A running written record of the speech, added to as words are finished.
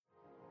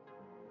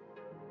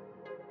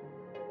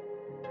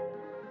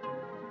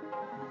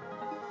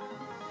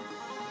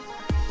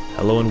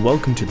Hello and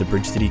welcome to the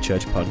Bridge City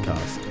Church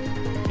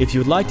podcast. If you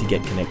would like to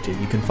get connected,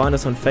 you can find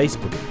us on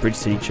Facebook at Bridge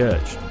City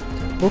Church,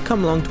 or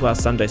come along to our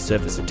Sunday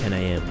service at 10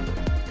 a.m.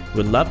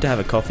 We'd love to have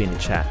a coffee and a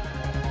chat.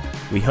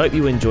 We hope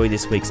you enjoy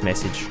this week's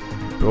message,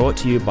 brought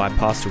to you by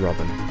Pastor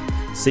Robin.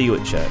 See you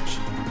at church.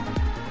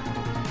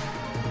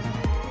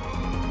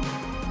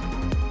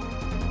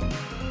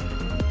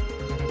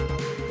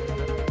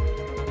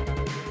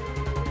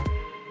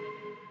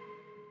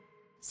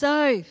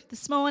 So,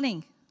 this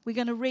morning, we're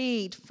going to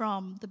read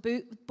from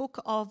the book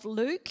of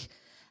Luke,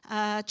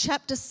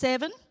 chapter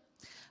 7,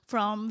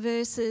 from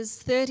verses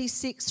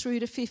 36 through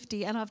to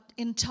 50. And I've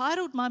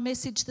entitled my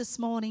message this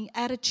morning,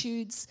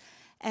 Attitudes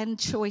and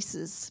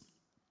Choices.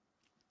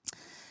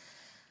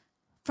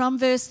 From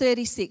verse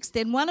 36,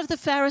 then one of the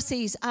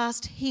Pharisees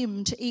asked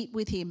him to eat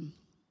with him.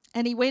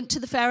 And he went to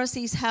the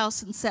Pharisee's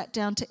house and sat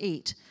down to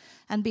eat.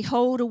 And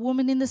behold, a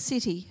woman in the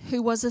city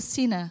who was a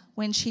sinner,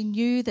 when she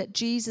knew that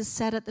Jesus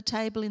sat at the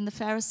table in the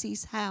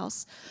Pharisee's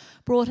house,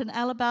 brought an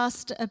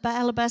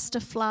alabaster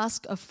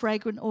flask of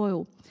fragrant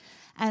oil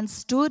and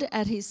stood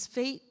at his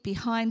feet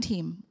behind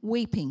him,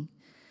 weeping.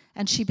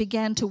 And she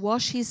began to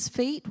wash his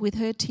feet with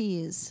her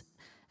tears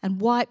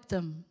and wiped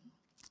them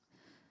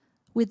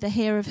with the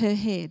hair of her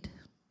head.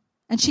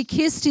 And she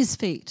kissed his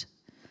feet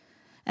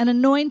and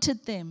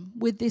anointed them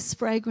with this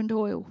fragrant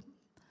oil.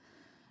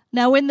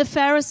 Now when the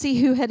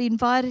Pharisee who had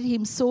invited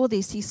him saw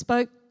this, he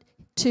spoke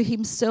to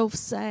himself,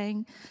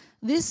 saying,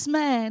 this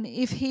man,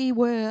 if he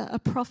were a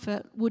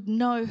prophet, would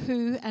know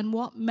who and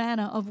what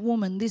manner of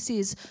woman this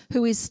is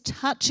who is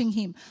touching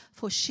him,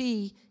 for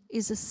she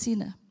is a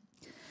sinner.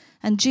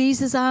 And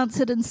Jesus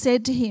answered and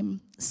said to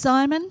him,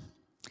 Simon,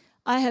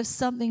 I have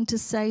something to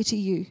say to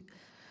you.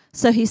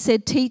 So he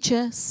said,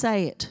 Teacher,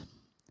 say it.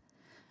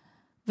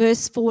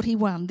 Verse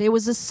 41, there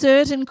was a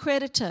certain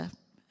creditor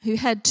who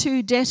had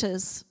two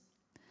debtors.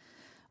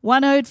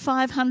 One owed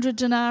 500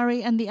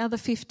 denarii and the other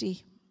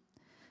 50.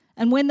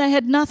 And when they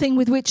had nothing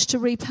with which to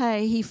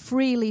repay, he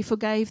freely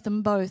forgave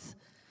them both.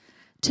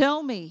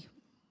 Tell me,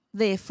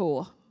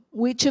 therefore,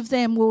 which of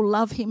them will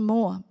love him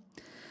more?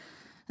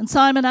 And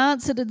Simon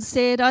answered and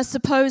said, I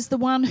suppose the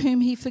one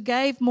whom he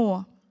forgave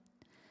more.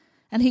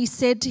 And he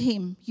said to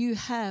him, you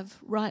have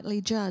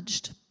rightly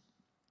judged.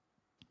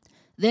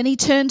 Then he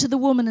turned to the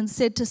woman and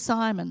said to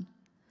Simon,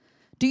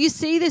 do you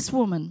see this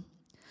woman?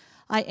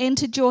 I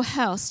entered your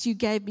house, you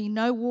gave me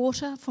no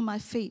water for my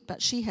feet, but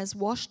she has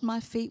washed my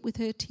feet with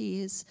her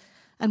tears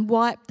and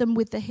wiped them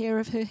with the hair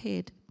of her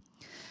head.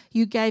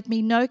 You gave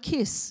me no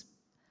kiss,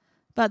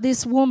 but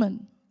this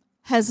woman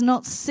has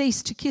not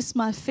ceased to kiss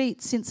my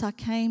feet since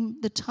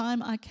the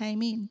time I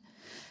came in.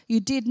 You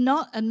did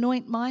not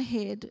anoint my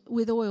head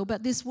with oil,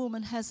 but this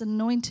woman has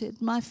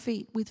anointed my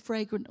feet with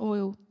fragrant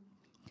oil.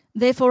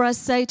 Therefore I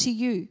say to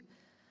you,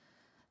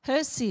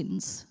 her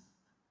sins,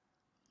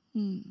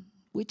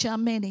 which are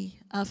many,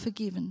 are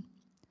forgiven.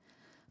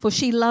 For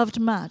she loved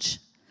much,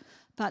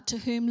 but to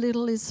whom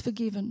little is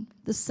forgiven,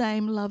 the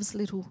same loves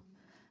little.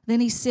 Then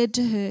he said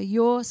to her,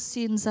 your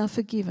sins are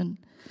forgiven.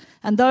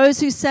 And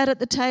those who sat at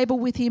the table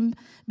with him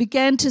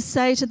began to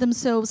say to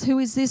themselves, who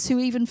is this who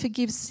even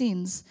forgives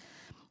sins?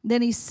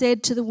 Then he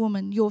said to the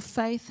woman, your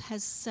faith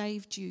has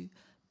saved you.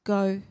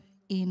 Go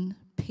in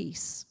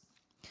peace.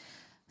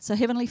 So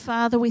Heavenly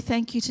Father, we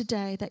thank you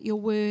today that your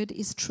word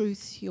is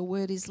truth, your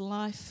word is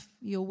life,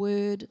 your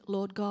word,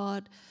 Lord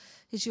God,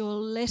 is your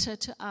letter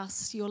to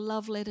us, your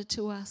love letter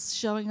to us,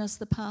 showing us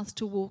the path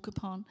to walk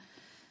upon,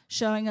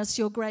 showing us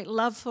your great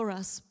love for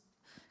us,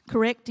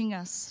 correcting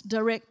us,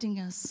 directing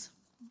us,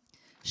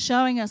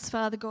 showing us,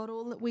 Father God,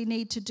 all that we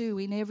need to do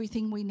in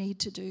everything we need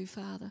to do,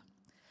 Father.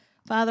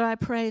 Father, I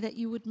pray that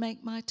you would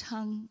make my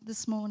tongue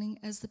this morning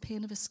as the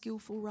pen of a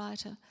skillful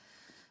writer,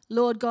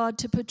 Lord God,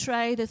 to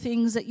portray the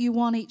things that you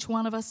want each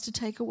one of us to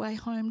take away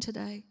home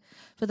today.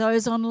 For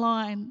those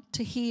online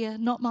to hear,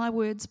 not my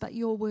words, but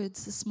your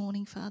words this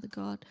morning, Father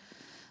God.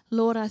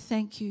 Lord, I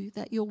thank you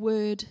that your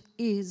word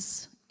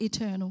is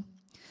eternal.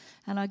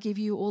 And I give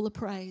you all the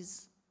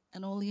praise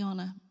and all the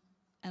honour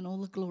and all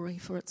the glory,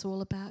 for it's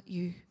all about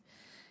you.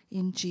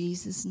 In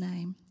Jesus'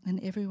 name.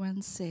 And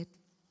everyone said,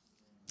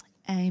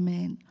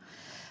 Amen.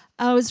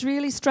 I was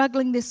really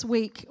struggling this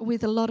week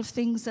with a lot of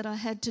things that I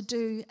had to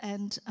do,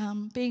 and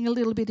being a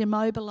little bit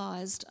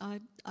immobilised.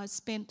 I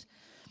spent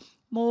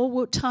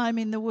more time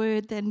in the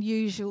Word than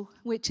usual,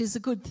 which is a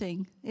good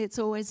thing. It's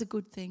always a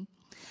good thing.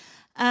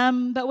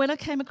 But when I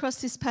came across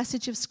this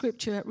passage of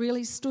Scripture, it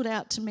really stood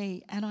out to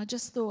me, and I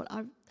just thought,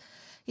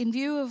 in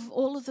view of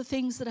all of the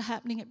things that are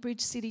happening at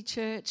Bridge City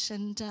Church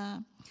and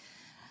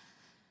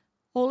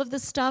all of the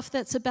stuff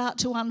that's about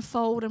to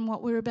unfold and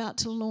what we're about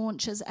to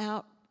launch as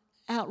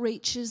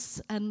outreaches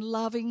and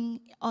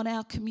loving on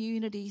our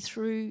community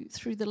through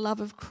the love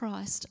of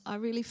Christ, I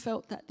really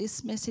felt that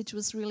this message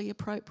was really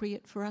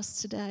appropriate for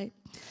us today.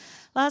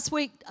 Last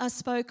week I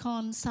spoke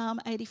on Psalm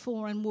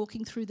 84 and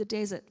walking through the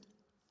desert,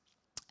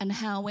 and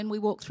how when we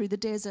walk through the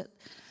desert,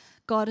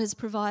 God has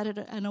provided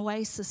an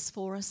oasis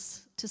for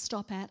us to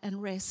stop at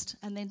and rest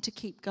and then to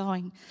keep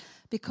going,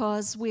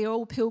 because we're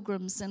all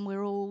pilgrims and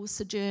we're all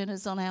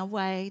sojourners on our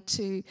way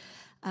to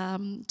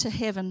to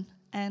heaven,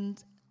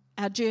 and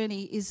our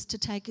journey is to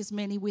take as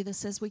many with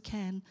us as we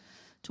can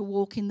to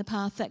walk in the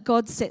path that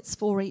God sets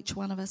for each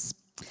one of us.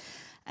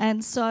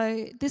 And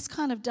so this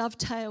kind of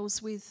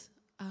dovetails with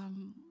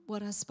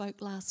what I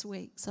spoke last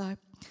week.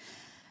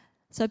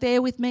 So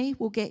bear with me,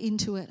 we'll get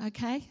into it,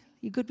 okay?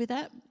 You good with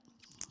that?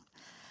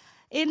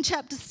 In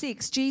chapter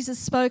 6, Jesus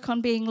spoke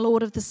on being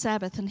Lord of the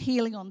Sabbath and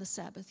healing on the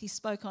Sabbath. He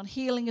spoke on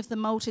healing of the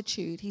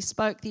multitude. He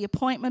spoke the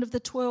appointment of the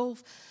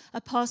 12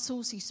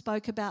 apostles. He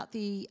spoke about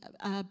the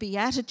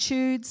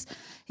Beatitudes.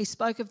 He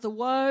spoke of the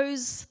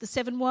woes, the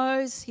 7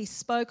 woes. He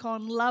spoke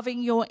on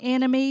loving your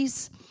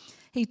enemies.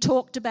 He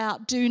talked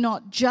about do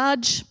not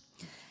judge.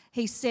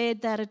 He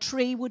said that a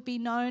tree would be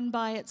known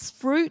by its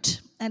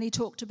fruit, and he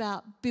talked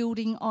about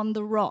building on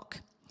the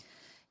rock.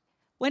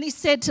 When he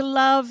said to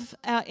love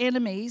our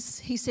enemies,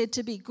 he said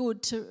to be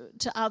good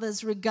to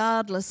others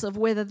regardless of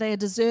whether they're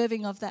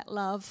deserving of that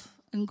love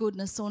and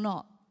goodness or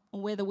not,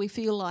 or whether we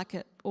feel like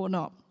it or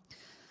not.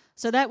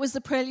 So that was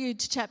the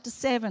prelude to chapter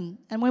 7.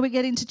 And when we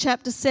get into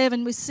chapter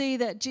 7, we see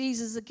that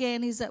Jesus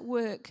again is at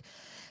work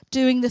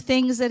doing the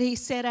things that he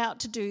set out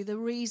to do, the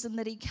reason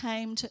that he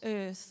came to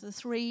earth, the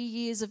 3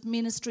 years of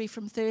ministry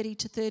from 30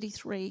 to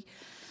 33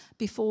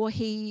 before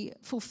he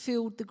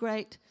fulfilled the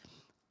great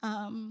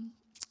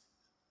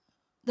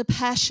the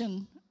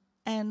passion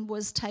and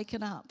was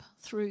taken up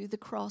through the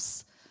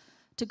cross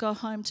to go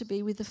home to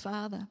be with the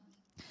Father.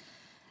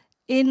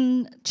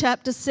 In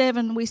chapter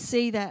 7, we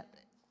see that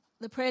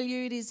the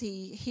prelude is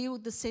he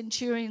healed the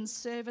centurion's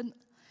servant,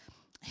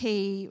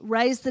 he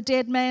raised the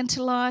dead man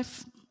to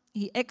life,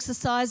 he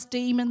exorcised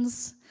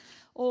demons,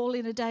 all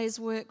in a day's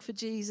work for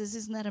Jesus.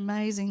 Isn't that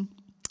amazing?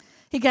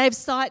 He gave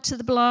sight to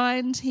the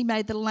blind, he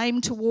made the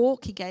lame to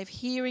walk, he gave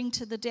hearing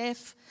to the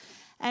deaf,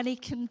 and he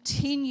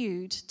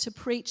continued to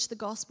preach the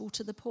gospel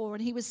to the poor.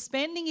 And he was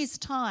spending his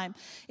time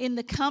in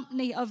the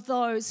company of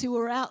those who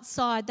were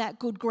outside that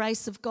good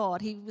grace of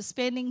God. He was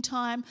spending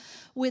time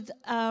with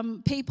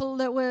people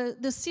that were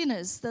the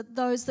sinners,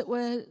 those that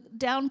were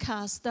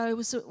downcast,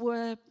 those that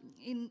were,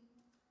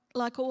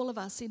 like all of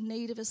us, in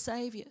need of a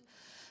saviour.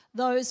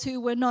 Those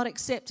who were not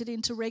accepted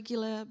into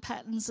regular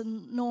patterns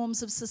and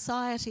norms of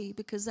society,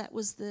 because that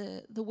was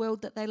the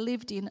world that they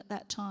lived in at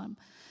that time.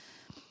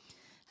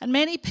 And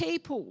many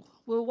people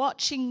were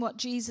watching what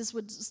Jesus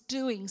was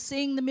doing,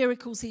 seeing the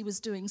miracles he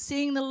was doing,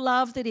 seeing the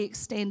love that he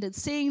extended,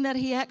 seeing that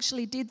he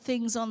actually did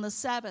things on the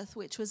Sabbath,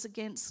 which was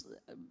against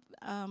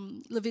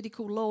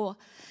Levitical law.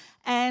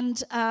 And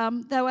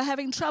they were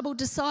having trouble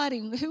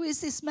deciding, who is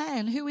this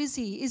man? Who is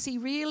he? Is he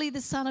really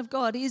the Son of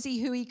God? Is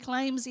he who he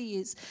claims he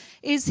is?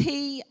 Is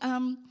he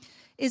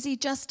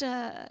just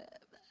a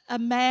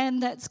man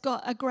that's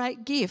got a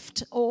great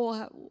gift?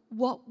 Or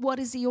what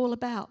is he all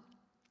about?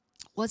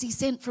 Was he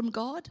sent from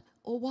God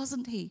or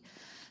wasn't he?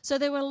 So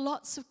there were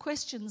lots of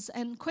questions,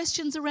 and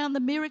questions around the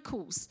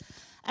miracles.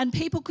 And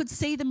people could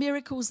see the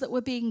miracles that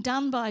were being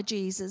done by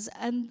Jesus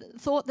and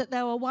thought that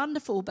they were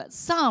wonderful, but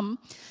some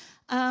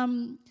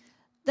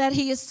that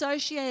he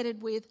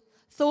associated with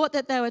thought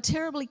that they were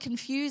terribly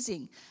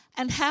confusing.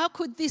 And how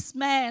could this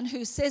man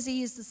who says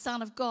he is the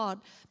Son of God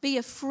be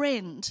a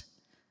friend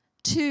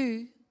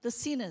to the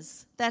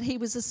sinners that he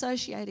was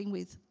associating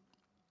with?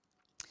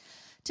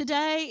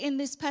 Today, in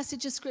this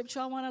passage of Scripture,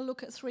 I want to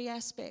look at 3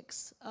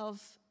 aspects of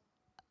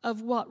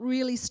what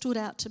really stood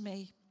out to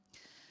me.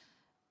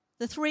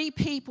 The 3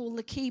 people,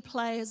 the key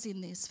players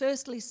in this.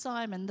 Firstly,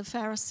 Simon, the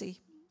Pharisee.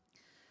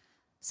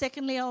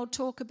 Secondly, I'll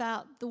talk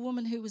about the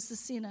woman who was the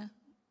sinner.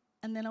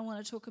 And then I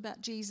want to talk about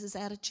Jesus'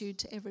 attitude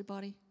to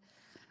everybody.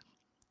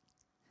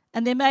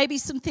 And there may be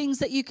some things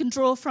that you can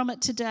draw from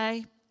it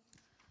today.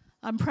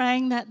 I'm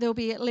praying that there'll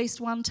be at least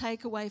one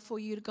takeaway for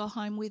you to go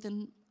home with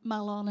and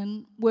mull on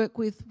and work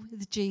with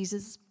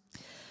Jesus.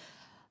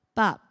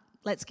 But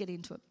let's get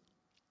into it.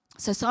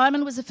 So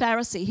Simon was a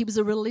Pharisee. He was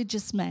a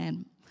religious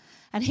man.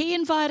 And he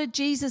invited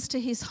Jesus to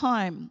his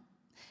home.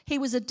 He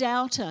was a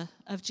doubter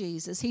of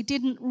Jesus. He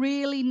didn't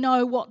really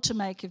know what to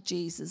make of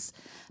Jesus,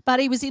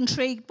 but he was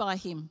intrigued by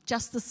him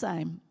just the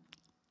same.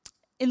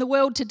 In the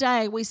world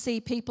today, we see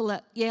people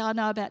that, I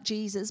know about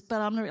Jesus,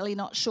 but I'm really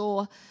not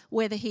sure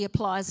whether he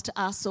applies to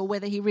us or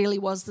whether he really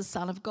was the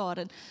Son of God.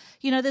 And,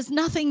 there's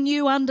nothing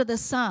new under the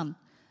sun.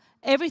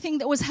 Everything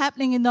that was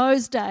happening in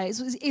those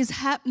days is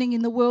happening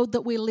in the world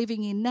that we're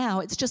living in now.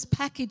 It's just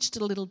packaged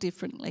a little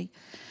differently.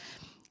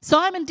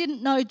 Simon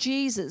didn't know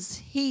Jesus.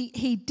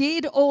 He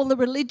did all the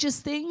religious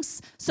things,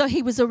 so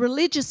he was a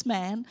religious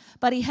man,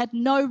 but he had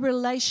no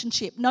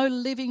relationship, no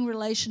living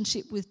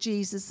relationship with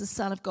Jesus, the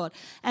Son of God.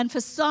 And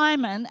for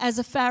Simon, as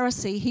a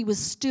Pharisee, he was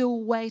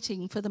still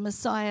waiting for the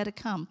Messiah to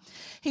come.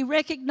 He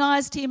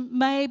recognized him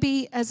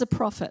maybe as a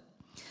prophet.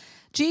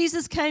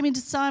 Jesus came into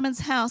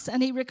Simon's house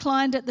and he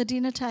reclined at the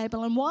dinner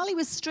table, and while he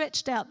was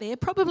stretched out there,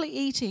 probably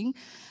eating,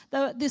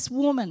 this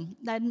woman,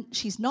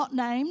 she's not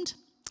named,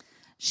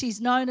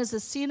 she's known as a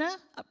sinner,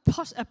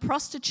 a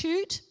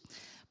prostitute,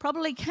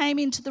 probably came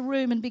into the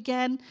room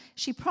and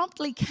she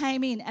promptly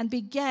came in and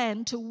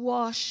began to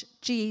wash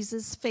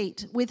Jesus'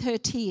 feet with her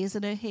tears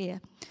and her hair.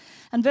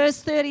 And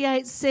verse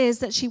 38 says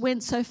that she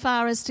went so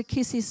far as to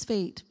kiss his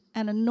feet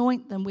and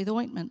anoint them with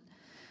ointment.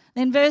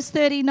 Then verse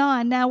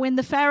 39, now when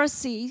the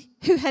Pharisee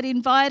who had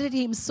invited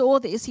him saw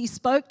this, he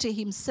spoke to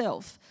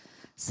himself,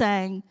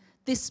 saying,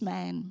 this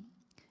man,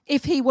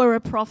 if he were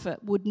a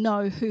prophet, would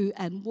know who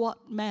and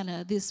what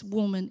manner this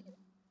woman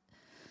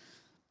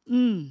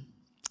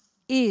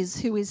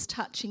is who is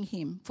touching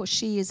him, for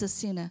she is a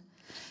sinner.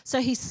 So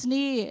he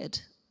sneered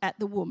at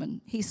the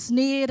woman. He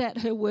sneered at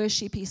her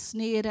worship. He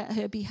sneered at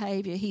her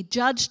behaviour. He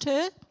judged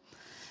her.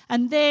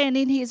 And then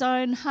in his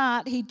own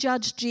heart, he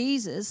judged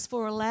Jesus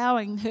for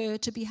allowing her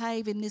to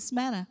behave in this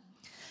manner.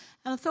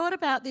 And I thought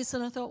about this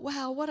and I thought,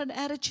 wow, what an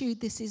attitude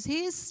this is.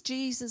 Here's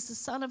Jesus, the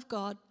Son of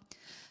God,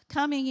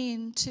 coming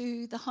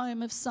into the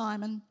home of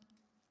Simon.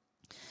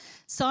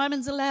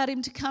 Simon's allowed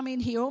him to come in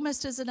here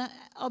almost as an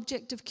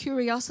object of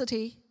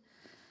curiosity.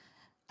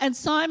 And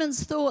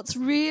Simon's thoughts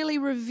really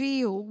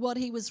reveal what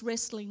he was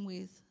wrestling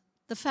with.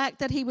 The fact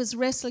that he was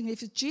wrestling,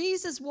 if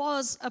Jesus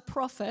was a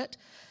prophet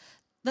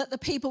that the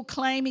people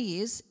claim he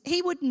is,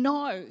 he would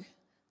know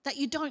that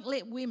you don't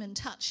let women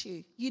touch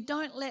you. You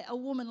don't let a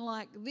woman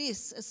like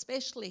this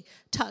especially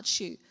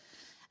touch you.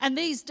 And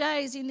these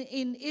days in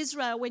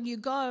Israel, when you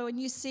go and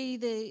you see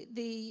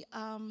the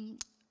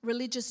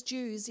religious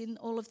Jews in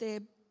all of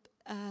their,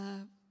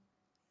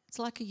 it's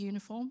like a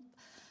uniform,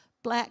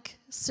 black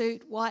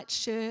suit, white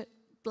shirt,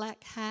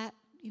 black hat,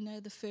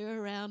 the fur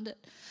around it.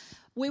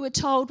 We were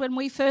told when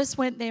we first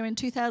went there in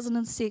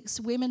 2006,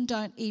 women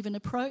don't even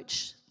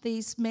approach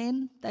these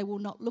men. They will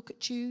not look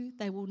at you.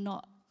 They will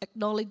not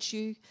acknowledge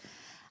you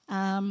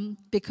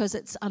because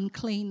it's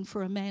unclean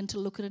for a man to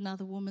look at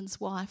another woman's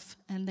wife,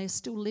 and they're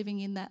still living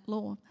in that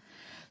law.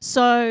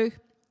 So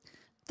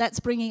that's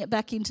bringing it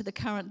back into the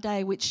current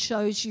day, which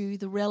shows you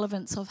the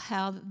relevance of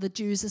how the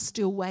Jews are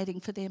still waiting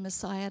for their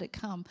Messiah to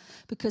come,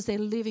 because they're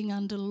living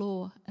under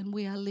law and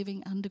we are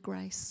living under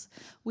grace.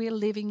 We are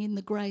living in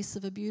the grace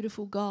of a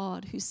beautiful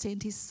God who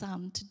sent his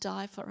Son to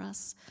die for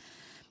us.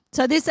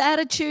 So this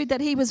attitude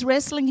that he was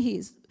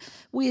wrestling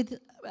with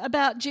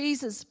about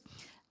Jesus,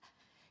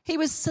 he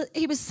was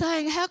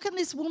saying, how can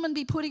this woman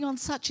be putting on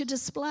such a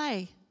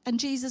display and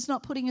Jesus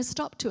not putting a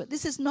stop to it?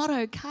 This is not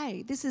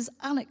okay. This is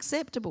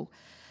unacceptable.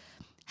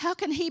 How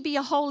can he be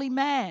a holy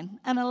man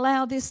and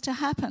allow this to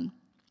happen?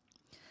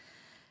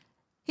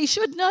 He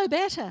should know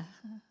better.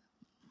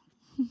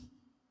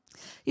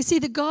 You see,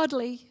 the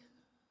godly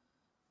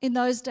in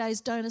those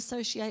days don't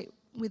associate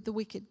with the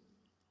wicked.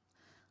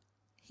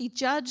 He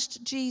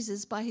judged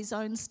Jesus by his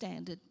own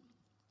standard,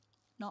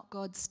 not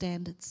God's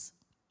standards.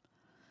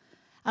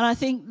 And I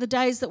think the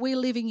days that we're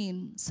living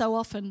in, so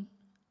often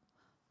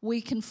we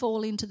can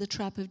fall into the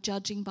trap of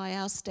judging by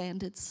our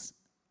standards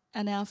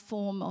and our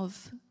form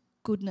of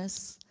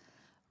goodness,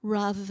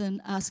 rather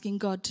than asking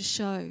God to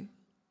show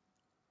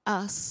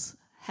us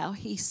how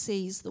he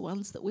sees the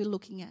ones that we're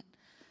looking at.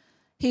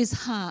 His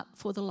heart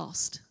for the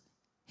lost,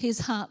 his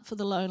heart for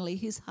the lonely,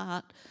 his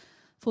heart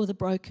for the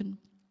broken.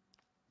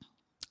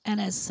 And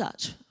as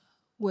such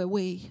were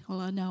we. Well,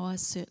 I know I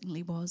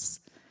certainly was.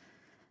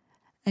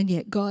 And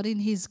yet God in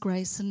his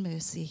grace and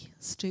mercy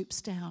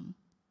stoops down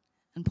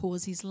and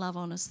pours his love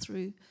on us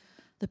through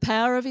the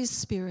power of his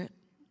Spirit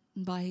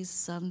and by his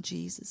Son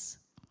Jesus.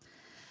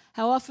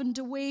 How often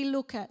do we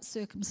look at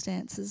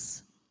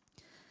circumstances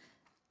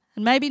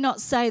and maybe not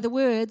say the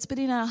words, but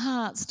in our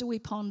hearts do we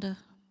ponder?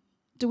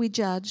 Do we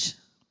judge?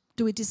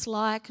 Do we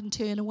dislike and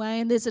turn away?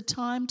 And there's a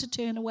time to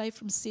turn away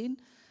from sin.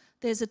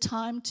 There's a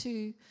time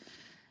to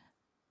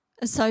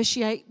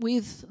associate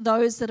with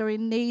those that are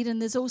in need,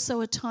 and there's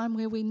also a time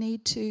where we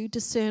need to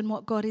discern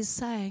what God is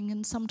saying,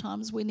 and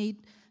sometimes we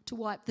need to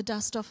wipe the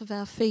dust off of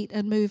our feet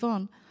and move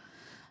on.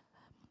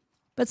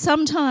 But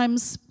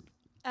sometimes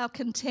our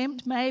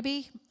contempt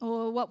maybe,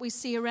 or what we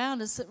see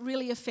around us, it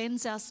really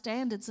offends our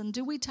standards. And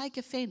do we take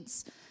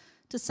offence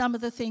to some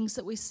of the things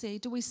that we see?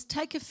 Do we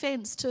take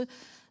offence to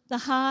the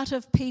heart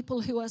of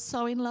people who are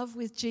so in love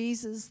with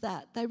Jesus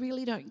that they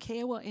really don't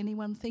care what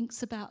anyone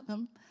thinks about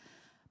them,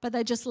 but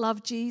they just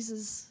love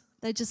Jesus?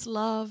 They just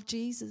love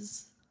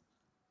Jesus.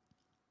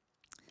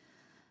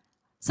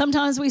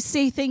 Sometimes we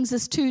see things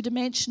as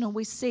two-dimensional.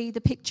 We see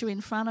the picture in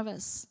front of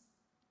us,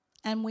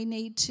 and we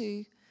need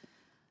to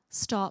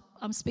stop.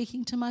 I'm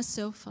speaking to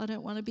myself. I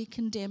don't want to be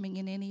condemning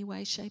in any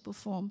way, shape or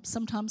form.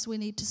 Sometimes we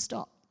need to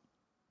stop,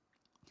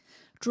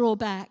 draw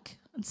back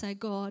and say,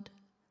 God,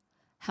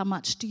 how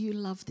much do you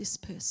love this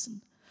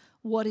person?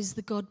 What is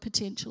the God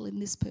potential in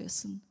this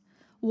person?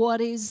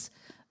 What is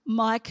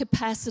my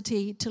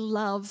capacity to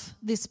love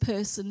this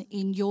person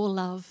in your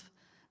love,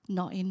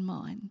 not in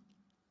mine?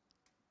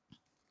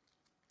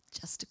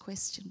 Just a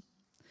question.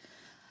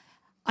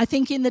 I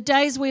think in the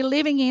days we're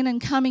living in and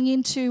coming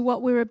into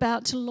what we're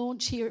about to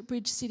launch here at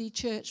Bridge City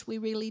Church, we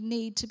really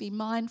need to be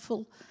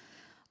mindful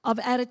of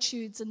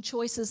attitudes and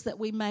choices that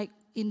we make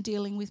in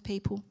dealing with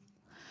people.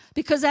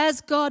 Because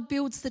as God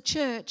builds the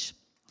church,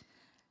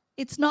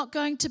 it's not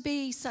going to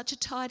be such a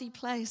tidy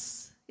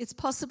place. It's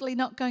possibly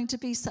not going to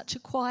be such a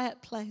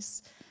quiet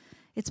place.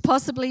 It's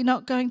possibly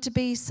not going to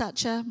be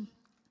such a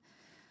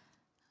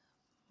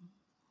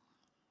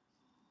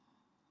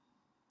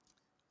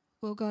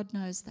Well, God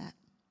knows that.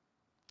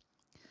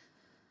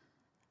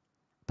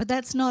 But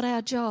that's not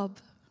our job.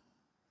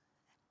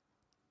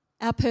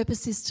 Our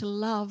purpose is to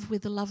love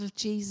with the love of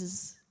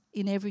Jesus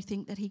in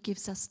everything that he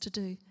gives us to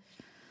do.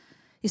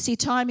 You see,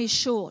 time is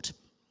short.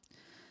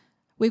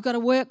 We've got to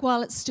work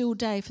while it's still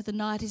day, for the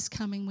night is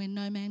coming when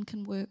no man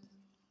can work.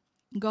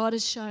 God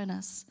has shown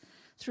us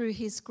through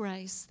his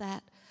grace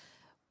that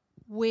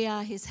we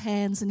are his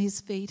hands and his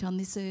feet on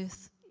this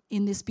earth,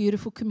 in this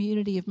beautiful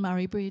community of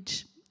Murray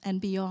Bridge and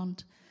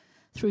beyond,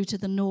 through to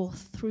the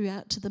north, through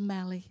out to the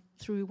Mallee,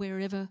 through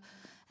wherever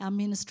our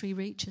ministry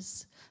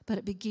reaches. But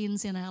it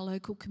begins in our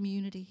local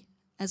community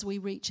as we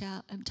reach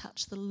out and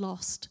touch the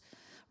lost,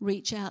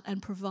 reach out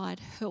and provide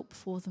help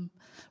for them,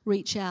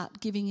 reach out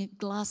giving a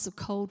glass of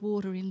cold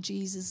water in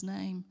Jesus'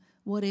 name,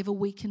 whatever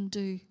we can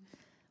do,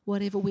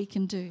 whatever we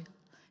can do.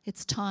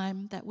 It's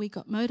time that we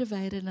got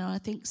motivated, and I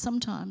think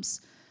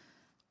sometimes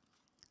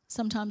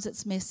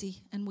it's messy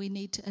and we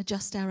need to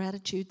adjust our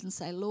attitude and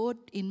say, Lord,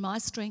 in my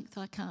strength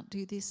I can't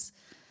do this,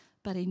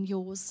 but in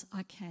yours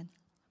I can.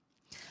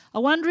 I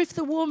wonder if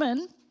the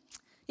woman,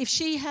 if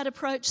she had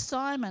approached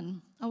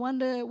Simon, I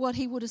wonder what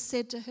he would have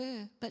said to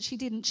her, but she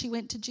didn't. She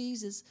went to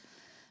Jesus.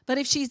 But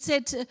if she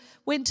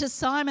went to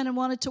Simon and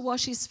wanted to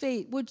wash his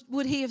feet,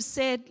 would he have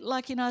said,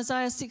 like in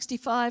Isaiah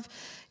 65,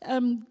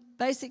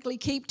 basically,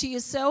 keep to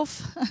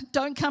yourself,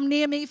 don't come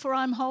near me, for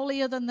I'm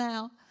holier than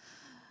thou?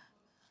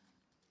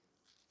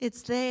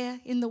 It's there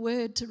in the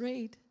word to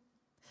read.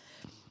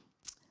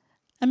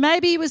 And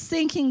maybe he was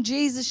thinking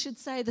Jesus should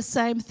say the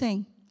same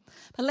thing.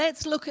 But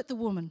let's look at the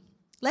woman.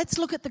 Let's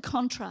look at the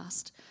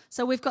contrast.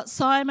 So we've got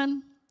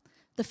Simon,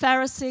 the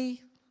Pharisee,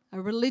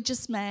 a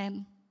religious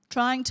man,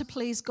 trying to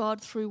please God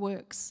through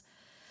works,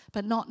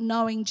 but not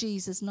knowing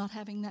Jesus, not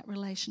having that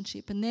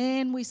relationship. And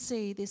then we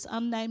see this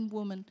unnamed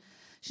woman.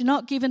 She's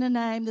not given a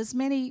name. There's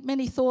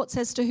many thoughts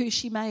as to who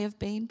she may have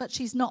been, but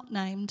she's not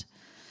named.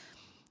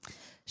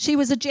 She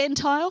was a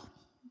Gentile,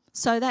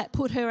 so that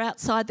put her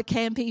outside the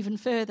camp even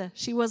further.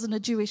 She wasn't a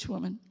Jewish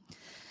woman.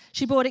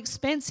 She bought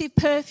expensive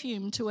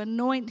perfume to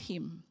anoint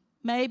him.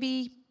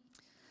 Maybe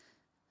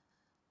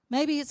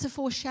it's a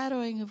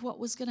foreshadowing of what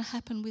was going to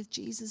happen with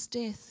Jesus'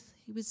 death.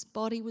 His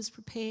body was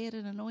prepared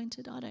and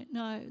anointed. I don't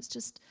know. It was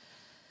just...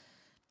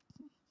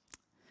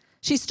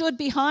 She stood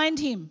behind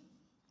him.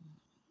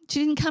 She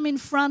didn't come in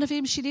front of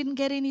him. She didn't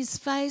get in his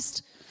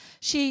face.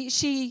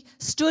 She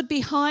stood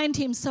behind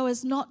him so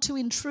as not to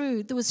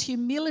intrude. There was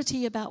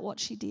humility about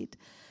what she did.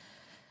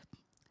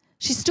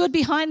 She stood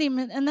behind him,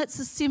 and that's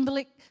a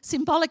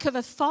symbolic of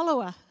a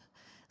follower,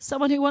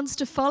 someone who wants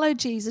to follow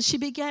Jesus. She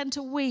began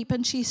to weep,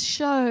 and she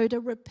showed a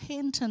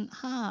repentant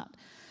heart.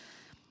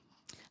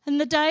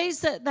 And the days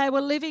that they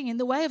were living in,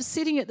 the way of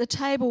sitting at the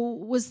table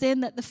was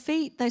then that the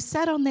feet, they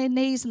sat on their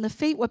knees and the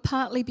feet were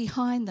partly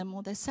behind them,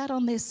 or they sat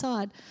on their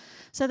side.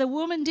 So the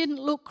woman didn't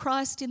look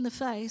Christ in the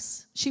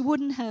face. She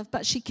wouldn't have,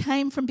 but she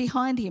came from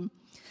behind him.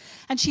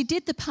 And she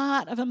did the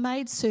part of a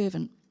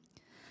maidservant.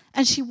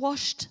 And she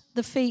washed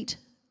the feet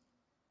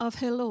of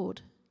her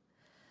Lord.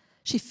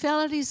 She fell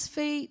at his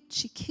feet.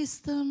 She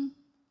kissed them.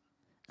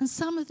 And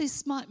some of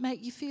this might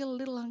make you feel a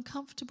little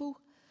uncomfortable.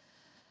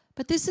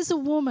 But this is a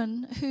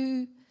woman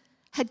who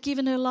had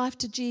given her life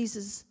to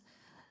Jesus.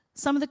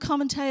 Some of the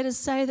commentators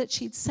say that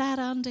she'd sat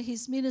under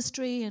his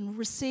ministry and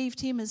received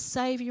him as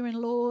Saviour and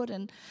Lord,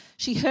 and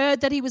she heard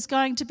that he was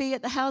going to be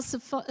at the house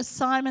of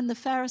Simon the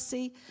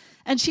Pharisee,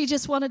 and she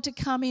just wanted to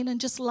come in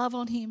and just love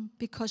on him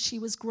because she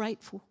was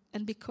grateful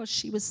and because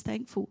she was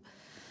thankful.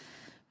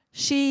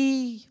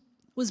 She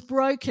was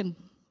broken.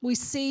 We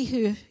see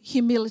her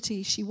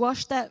humility. She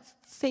washed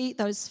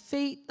those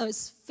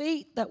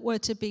feet that were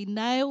to be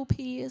nail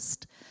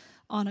pierced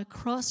on a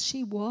cross.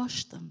 She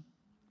washed them.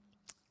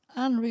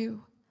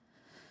 Unreal.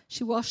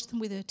 She washed them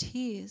with her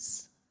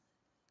tears.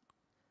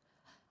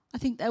 I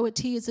think they were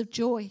tears of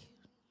joy,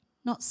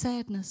 not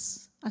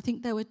sadness. I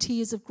think they were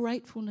tears of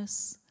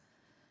gratefulness.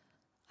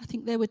 I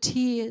think they were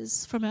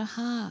tears from her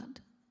heart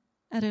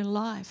at her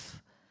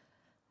life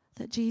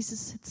that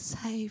Jesus had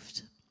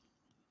saved.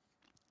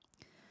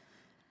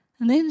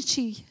 And then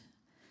she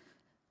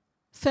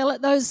fell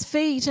at those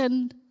feet,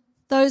 and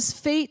those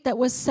feet that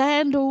were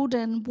sandaled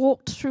and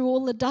walked through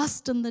all the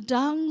dust and the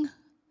dung,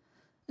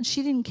 and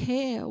she didn't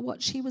care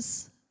what she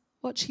was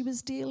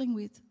dealing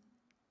with.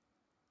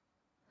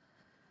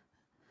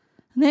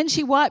 And then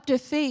she wiped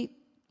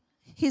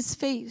his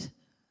feet,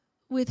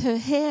 with her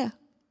hair,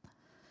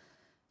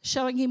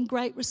 showing him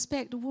great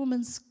respect, a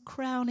woman's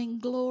crowning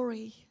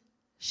glory.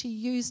 She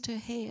used her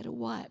hair to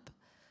wipe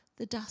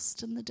the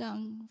dust and the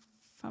dung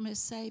from her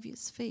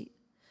Saviour's feet.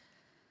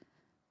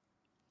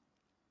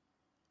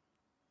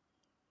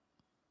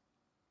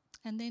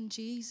 And then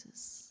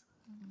Jesus,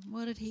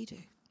 what did he do?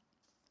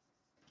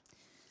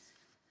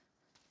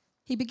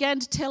 He began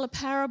to tell a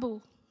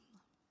parable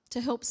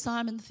to help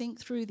Simon think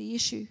through the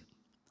issue.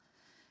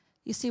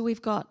 You see,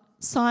 we've got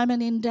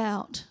Simon in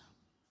doubt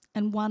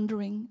and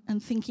wondering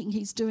and thinking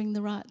he's doing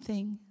the right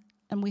thing.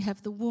 And we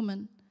have the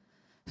woman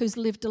who's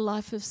lived a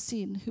life of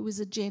sin, who is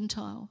a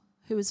Gentile,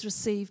 who has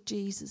received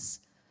Jesus.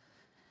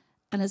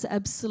 and has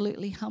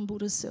absolutely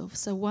humbled herself.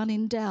 So one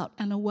in doubt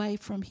and away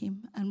from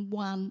him, and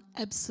one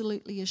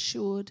absolutely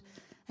assured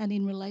and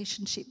in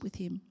relationship with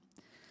him.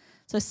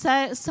 So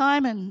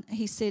Simon,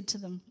 he said to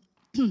them,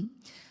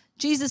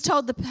 Jesus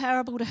told the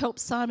parable to help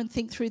Simon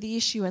think through the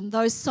issue, and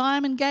though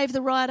Simon gave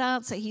the right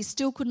answer, he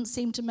still couldn't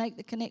seem to make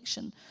the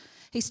connection.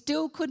 He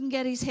still couldn't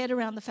get his head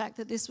around the fact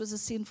that this was a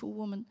sinful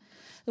woman.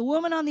 The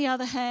woman, on the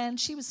other hand,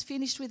 she was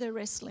finished with her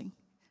wrestling.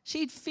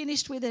 She'd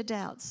finished with her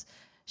doubts.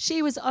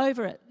 She was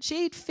over it.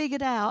 She'd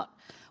figured out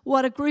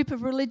what a group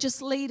of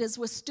religious leaders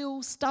were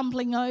still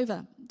stumbling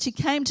over. She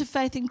came to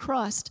faith in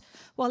Christ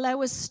while they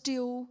were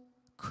still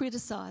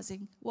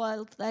criticising,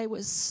 while they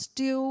were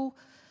still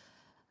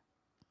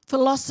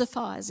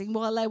philosophising,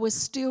 while they were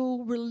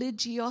still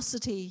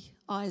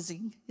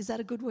religiosity-ising. Is that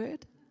a good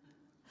word?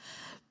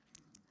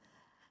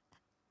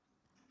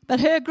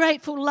 But her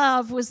grateful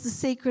love was the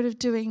secret of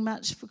doing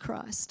much for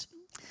Christ.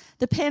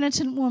 The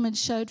penitent woman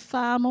showed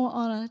far more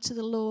honour to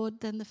the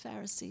Lord than the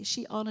Pharisee.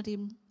 She honoured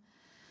him.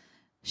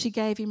 She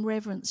gave him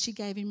reverence. She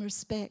gave him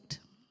respect.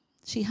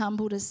 She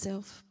humbled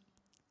herself.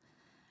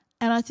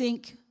 And I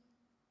think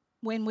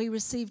when we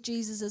receive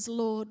Jesus as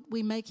Lord,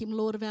 we make him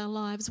Lord of our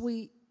lives.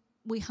 We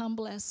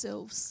humble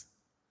ourselves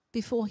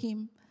before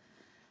him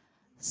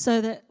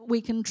so that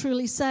we can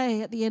truly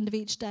say at the end of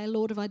each day,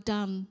 Lord, have I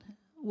done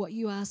what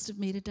you asked of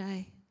me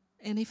today?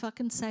 And if I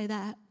can say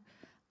that,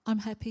 I'm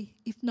happy.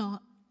 If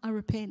not, I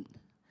repent.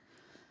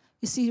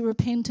 You see,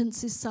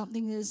 repentance is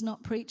something that is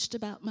not preached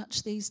about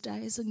much these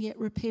days, and yet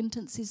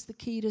repentance is the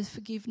key to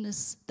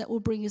forgiveness that will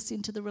bring us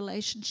into the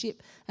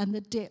relationship and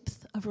the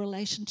depth of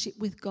relationship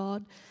with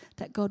God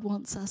that God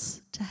wants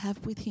us to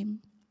have with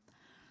him.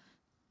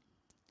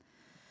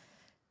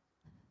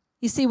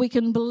 You see, we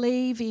can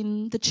believe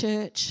in the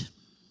church,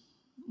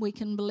 we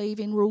can believe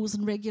in rules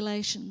and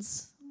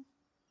regulations,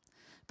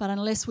 but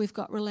unless we've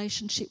got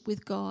relationship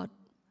with God,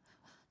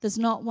 there's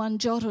not one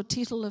jot or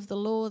tittle of the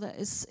law that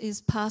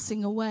is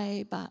passing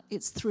away, but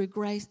it's through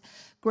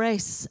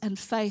grace and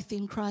faith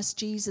in Christ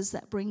Jesus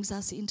that brings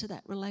us into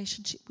that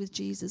relationship with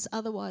Jesus.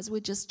 Otherwise,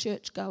 we're just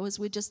churchgoers,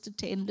 we're just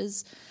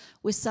attenders,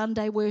 we're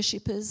Sunday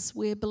worshippers,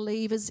 we're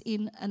believers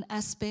in an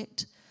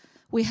aspect.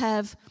 We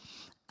have,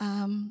 we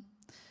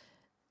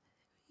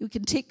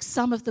can tick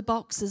some of the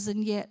boxes,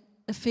 and yet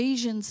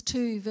Ephesians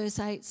 2 verse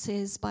 8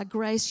 says, by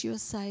grace you are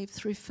saved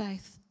through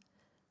faith.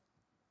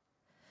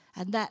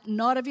 And that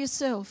not of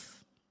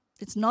yourself,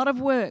 it's not of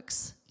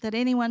works, that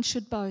anyone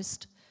should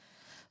boast.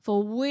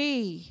 For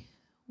we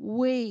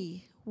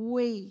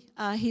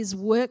are his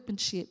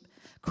workmanship,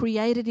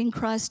 created in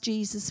Christ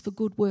Jesus for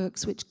good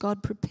works, which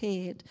God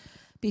prepared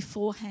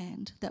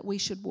beforehand that we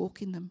should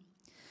walk in them.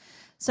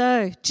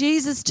 So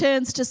Jesus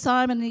turns to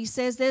Simon and he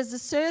says, there's a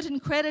certain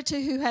creditor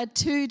who had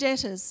two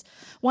debtors.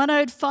 One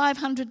owed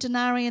 500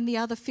 denarii and the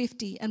other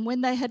 50. And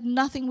when they had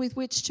nothing with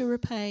which to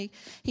repay,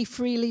 he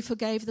freely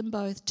forgave them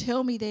both.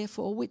 Tell me,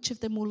 therefore, which of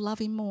them will love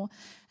him more?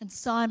 And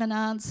Simon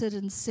answered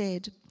and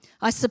said,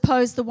 I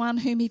suppose the one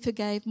whom he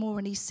forgave more.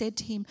 And he said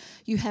to him,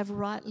 you have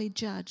rightly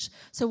judged.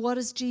 So what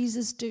does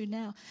Jesus do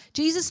now?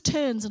 Jesus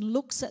turns and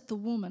looks at the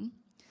woman,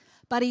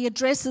 but he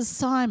addresses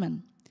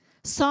Simon.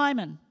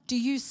 Simon, do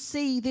you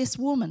see this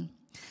woman?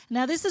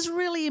 Now, this is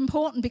really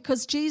important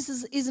because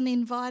Jesus isn't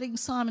inviting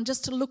Simon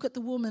just to look at the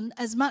woman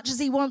as much as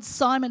he wants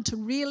Simon to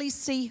really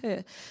see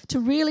her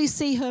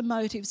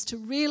motives, to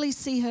really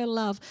see her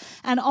love,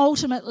 and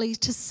ultimately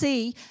to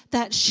see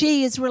that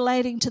she is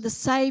relating to the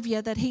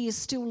Saviour that he is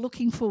still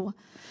looking for.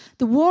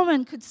 The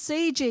woman could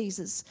see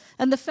Jesus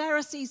and the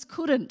Pharisees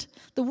couldn't.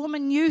 The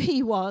woman knew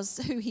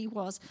who he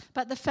was,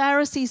 but the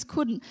Pharisees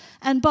couldn't.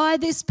 And by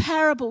this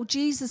parable,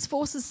 Jesus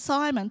forces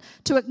Simon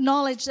to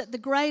acknowledge that the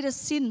greater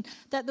sin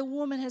that the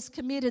woman has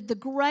committed, the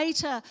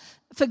greater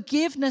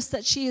forgiveness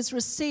that she has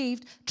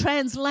received,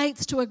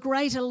 translates to a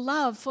greater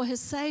love for her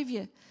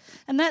Saviour.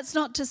 And that's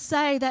not to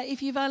say that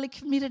if you've only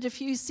committed a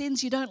few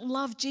sins, you don't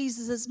love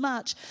Jesus as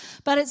much.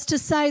 But it's to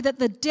say that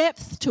the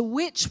depth to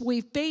which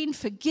we've been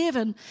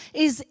forgiven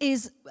is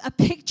a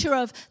picture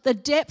of the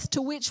depth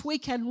to which we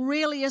can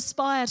really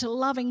aspire to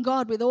loving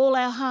God with all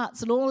our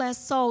hearts and all our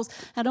souls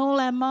and all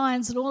our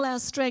minds and all our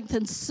strength,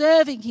 and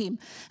serving him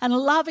and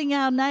loving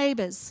our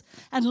neighbours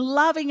and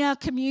loving our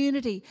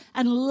community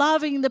and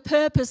loving the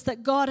purpose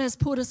that God has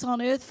put us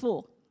on earth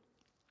for.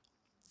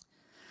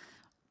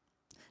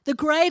 The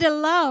greater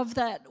love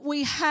that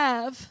we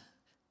have,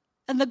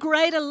 and the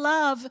greater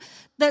love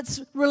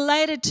that's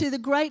related to the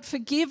great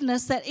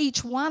forgiveness that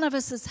each one of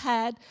us has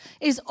had,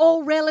 is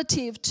all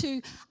relative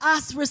to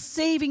us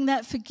receiving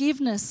that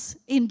forgiveness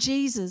in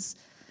Jesus.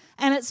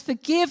 And it's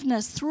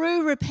forgiveness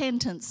through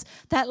repentance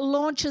that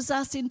launches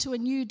us into a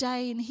new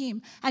day in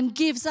him and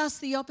gives us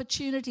the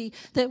opportunity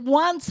that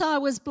once I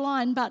was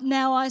blind, but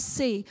now I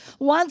see.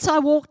 Once I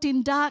walked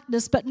in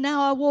darkness, but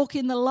now I walk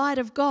in the light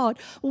of God.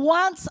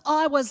 Once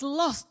I was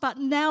lost, but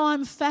now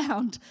I'm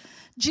found.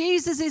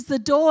 Jesus is the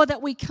door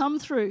that we come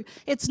through.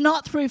 It's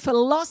not through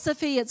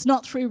philosophy, it's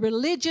not through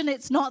religion,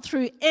 it's not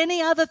through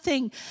any other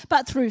thing,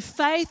 but through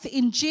faith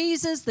in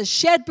Jesus, the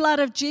shed blood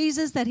of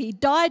Jesus, that he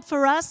died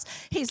for us.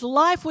 His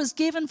life was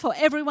given for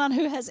everyone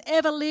who has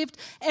ever lived,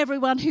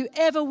 everyone who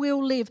ever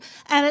will live.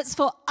 And it's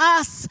for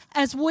us,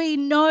 as we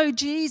know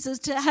Jesus,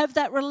 to have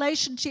that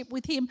relationship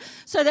with him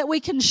so that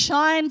we can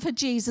shine for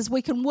Jesus,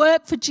 we can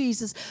work for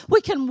Jesus, we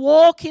can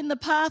walk in the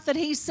path that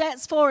he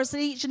sets for us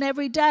each and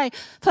every day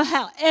for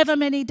however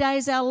many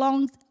days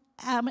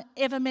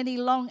however many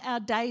long our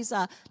days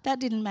are. That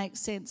didn't make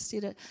sense,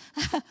 did it?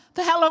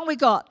 For how long we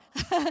got.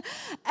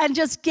 And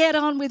just get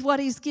on with what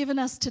he's given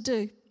us to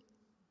do.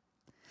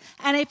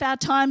 And if our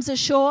times are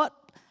short,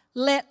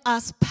 let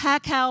us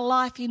pack our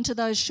life into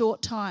those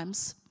short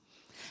times.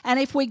 And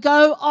if we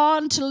go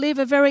on to live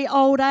a very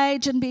old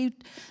age and be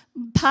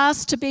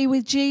past to be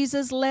with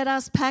Jesus, let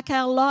us pack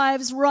our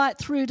lives right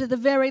through to the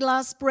very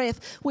last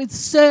breath with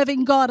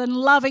serving God and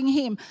loving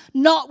him,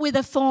 not with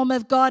a form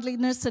of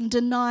godliness and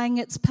denying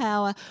its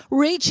power.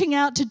 Reaching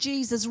out to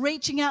Jesus,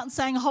 reaching out and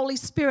saying, Holy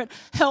Spirit,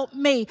 help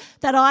me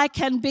that I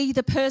can be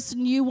the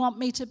person you want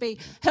me to be.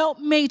 Help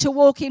me to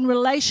walk in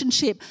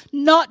relationship,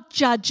 not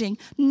judging,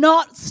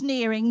 not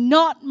sneering,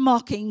 not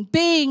mocking,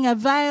 being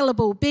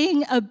available,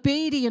 being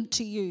obedient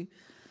to you.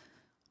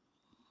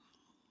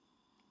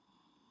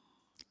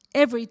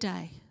 Every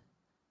day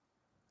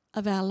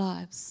of our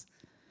lives.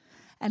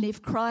 And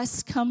if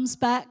Christ comes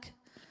back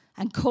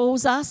and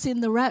calls us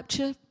in the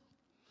rapture,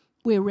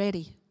 we're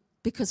ready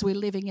because we're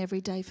living every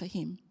day for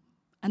him.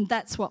 And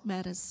that's what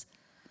matters.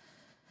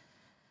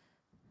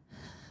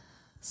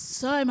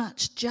 So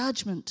much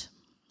judgment.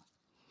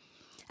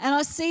 And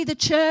I see the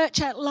church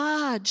at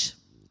large.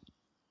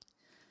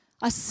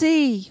 I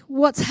see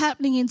what's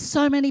happening in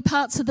so many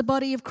parts of the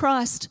body of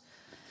Christ.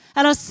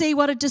 And I see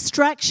what a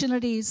distraction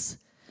it is.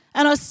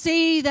 And I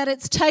see that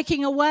it's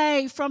taking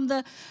away from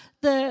the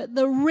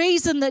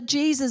reason that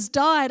Jesus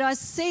died. I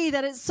see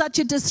that it's such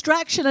a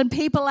distraction and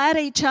people at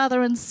each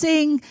other and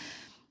seeing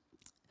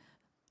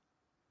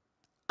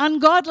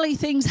ungodly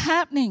things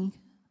happening.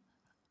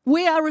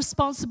 We are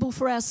responsible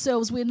for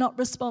ourselves. We're not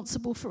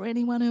responsible for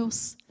anyone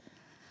else.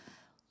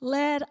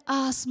 Let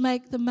us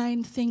make the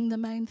main thing the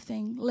main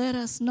thing. Let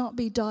us not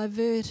be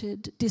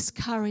diverted,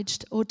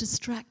 discouraged, or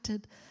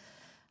distracted.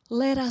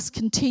 Let us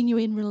continue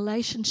in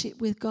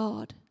relationship with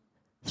God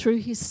through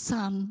his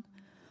Son,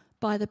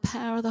 by the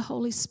power of the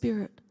Holy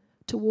Spirit,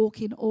 to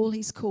walk in all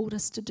he's called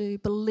us to do,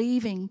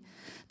 believing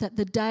that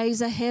the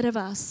days ahead of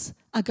us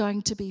are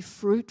going to be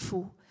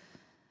fruitful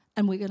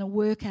and we're going to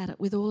work at it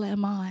with all our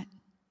might.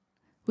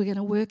 We're going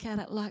to work at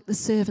it like the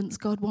servants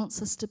God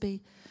wants us to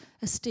be,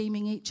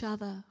 esteeming each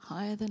other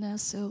higher than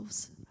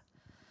ourselves.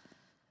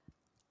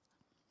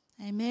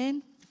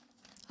 Amen.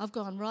 I've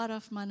gone right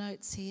off my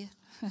notes here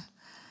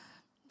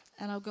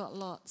and I've got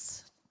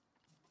lots.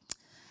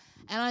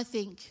 And I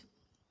think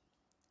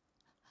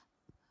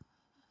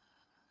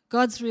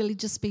God's really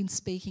just been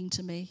speaking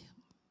to me.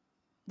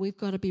 We've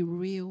got to be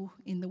real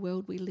in the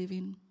world we live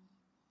in,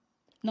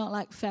 not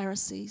like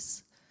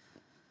Pharisees,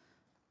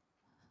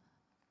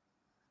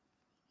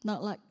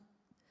 not like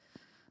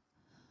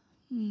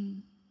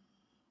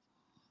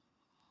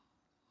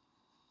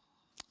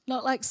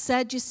not like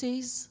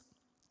Sadducees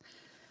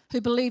who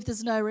believe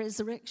there's no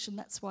resurrection.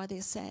 That's why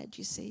they're sad,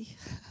 you see.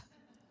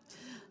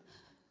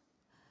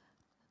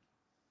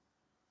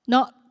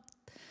 Not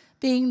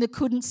being the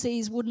couldn't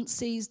sees, wouldn't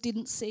sees,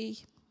 didn't see.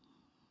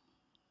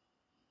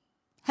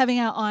 Having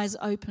our eyes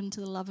open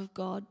to the love of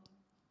God,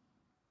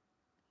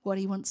 what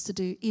he wants to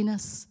do in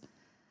us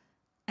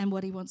and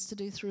what he wants to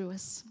do through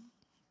us.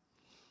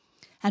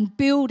 And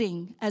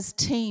building as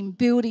team,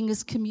 building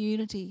as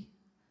community,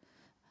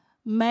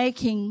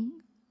 making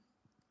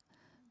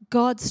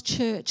God's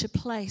church a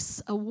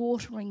place, a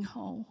watering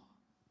hole,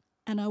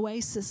 an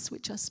oasis,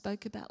 which I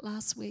spoke about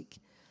last week.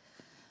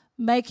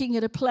 Making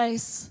it a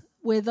place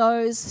where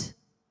those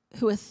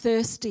who are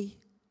thirsty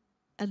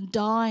and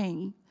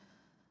dying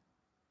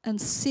and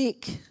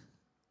sick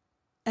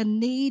and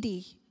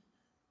needy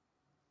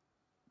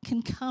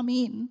can come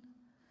in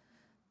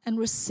and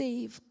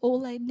receive all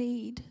they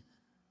need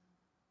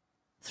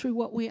through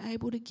what we're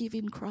able to give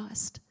in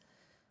Christ.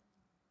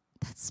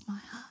 That's my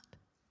heart.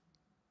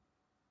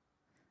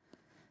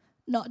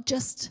 Not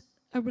just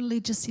a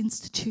religious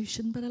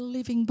institution, but a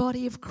living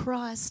body of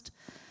Christ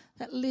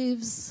that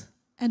lives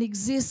and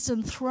exists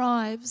and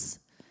thrives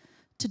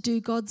to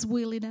do God's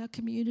will in our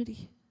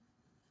community.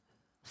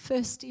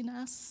 First in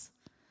us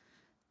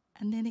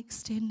and then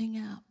extending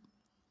out.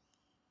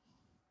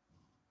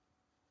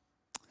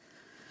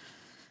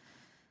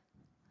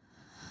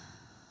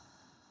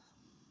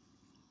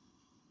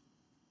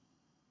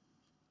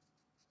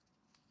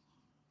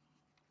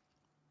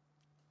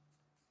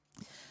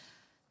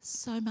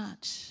 So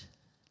much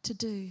to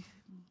do,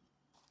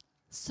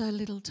 so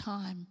little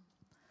time,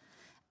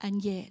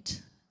 and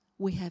yet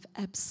we have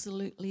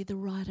absolutely the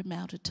right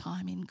amount of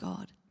time in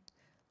God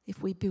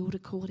if we build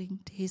according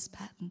to his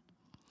pattern.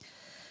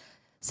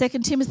 2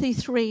 Timothy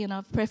 3, and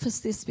I've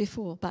prefaced this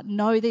before, but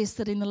know this,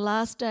 that in the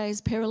last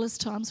days perilous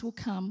times will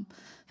come,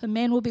 for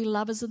men will be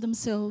lovers of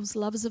themselves,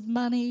 lovers of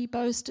money,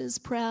 boasters,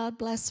 proud,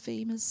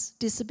 blasphemers,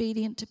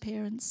 disobedient to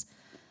parents,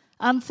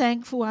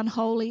 unthankful,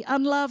 unholy,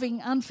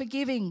 unloving,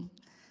 unforgiving,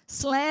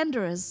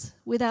 slanderers,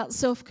 without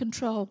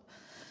self-control,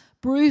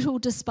 brutal,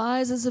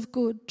 despisers of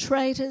good,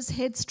 traitors,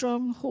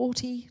 headstrong,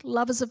 haughty,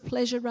 lovers of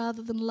pleasure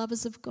rather than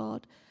lovers of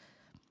God,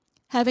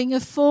 having a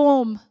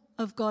form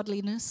of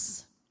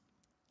godliness,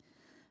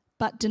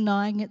 but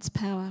denying its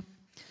power.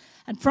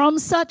 And from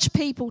such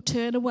people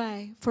turn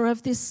away, for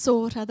of this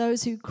sort are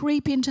those who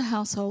creep into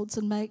households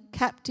and make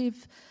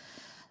captive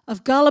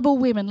of gullible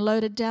women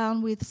loaded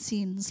down with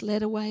sins,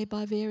 led away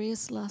by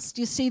various lusts.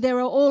 You see, there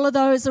are all of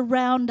those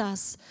around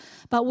us,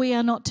 but we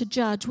are not to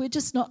judge. We're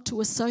just not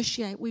to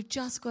associate. We've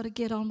just got to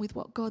get on with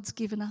what God's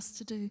given us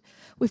to do.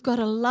 We've got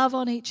to love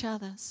on each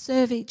other,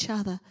 serve each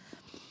other.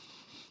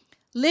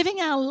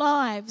 Living our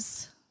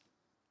lives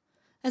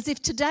as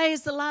if today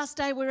is the last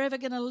day we're ever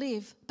going to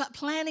live, but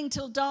planning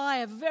to die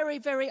a very,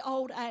 very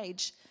old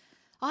age.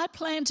 I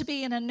planned to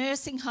be in a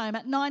nursing home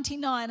at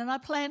 99, and I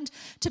planned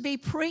to be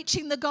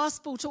preaching the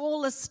gospel to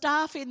all the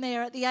staff in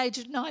there at the age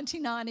of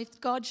 99 if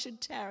God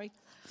should tarry.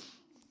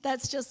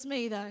 That's just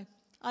me, though.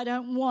 I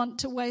don't want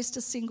to waste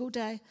a single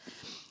day.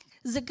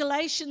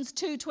 Galatians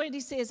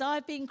 2:20 says,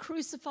 I've been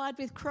crucified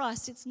with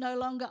Christ. It's no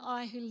longer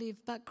I who live,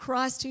 but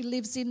Christ who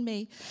lives in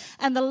me.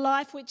 And the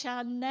life which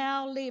I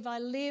now live, I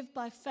live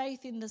by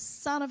faith in the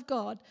Son of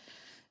God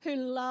who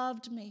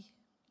loved me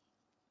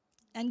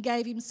and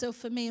gave himself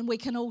for me. And we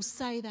can all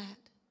say that.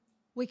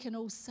 We can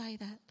all say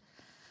that.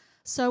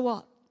 So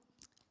what?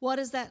 What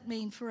does that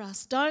mean for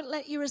us? Don't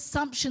let your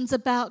assumptions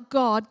about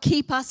God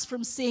keep us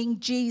from seeing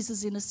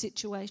Jesus in a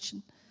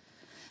situation.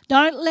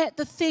 Don't let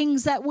the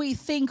things that we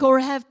think or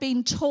have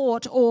been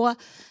taught or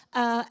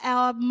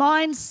our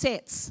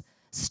mindsets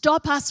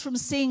stop us from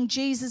seeing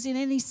Jesus in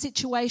any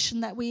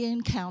situation that we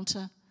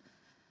encounter.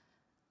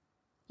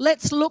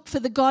 Let's look for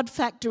the God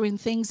factor in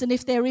things, and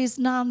if there is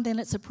none, then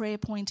it's a prayer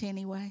point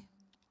anyway.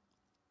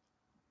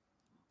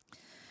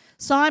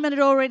 Simon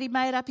had already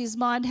made up his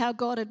mind how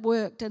God had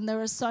worked, and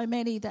there are so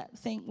many that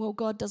think, well,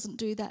 God doesn't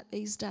do that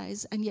these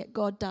days, and yet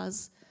God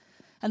does.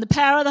 And the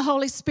power of the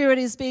Holy Spirit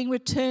is being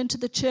returned to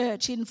the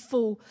church in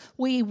full.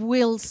 We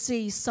will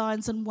see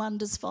signs and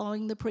wonders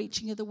following the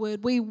preaching of the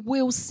word. We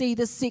will see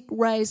the sick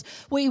raised.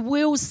 We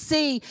will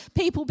see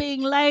people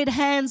being laid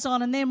hands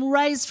on and them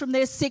raised from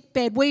their sick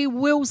bed. We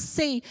will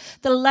see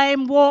the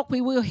lame walk.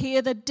 We will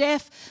hear the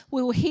deaf.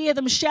 We will hear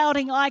them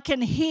shouting, I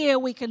can hear.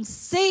 We can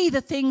see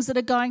the things that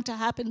are going to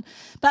happen.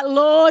 But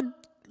Lord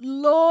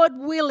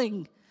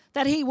willing,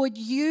 that he would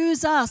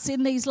use us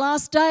in these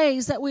last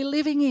days that we're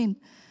living in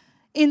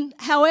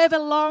however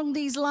long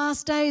these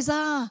last days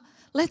are.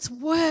 Let's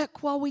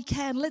work while we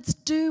can. Let's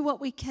do what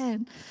we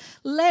can.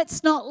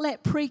 Let's not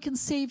let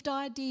preconceived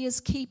ideas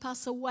keep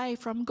us away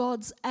from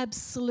God's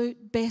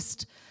absolute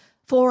best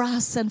for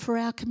us and for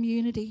our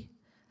community.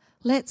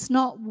 Let's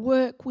not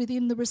work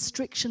within the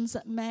restrictions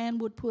that man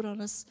would put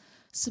on us.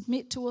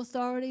 Submit to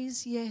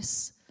authorities,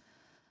 yes,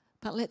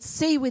 but let's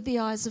see with the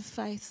eyes of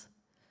faith.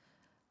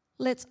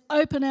 Let's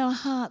open our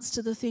hearts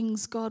to the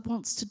things God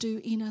wants to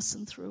do in us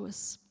and through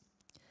us.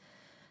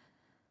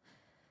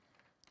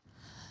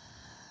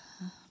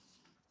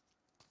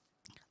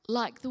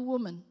 Like the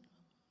woman,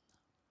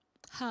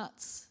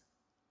 hearts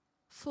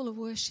full of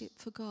worship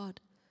for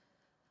God.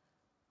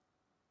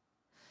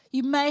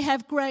 You may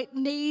have great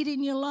need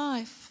in your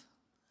life,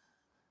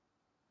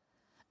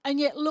 and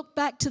yet look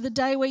back to the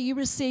day where you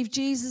received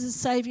Jesus as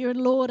Saviour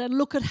and Lord, and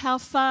look at how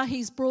far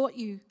he's brought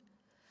you.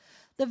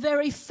 The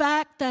very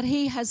fact that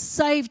he has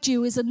saved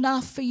you is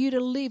enough for you to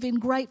live in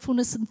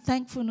gratefulness and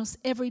thankfulness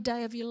every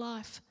day of your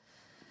life.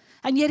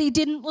 And yet he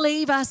didn't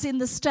leave us in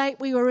the state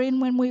we were in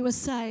when we were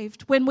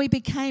saved, when we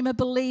became a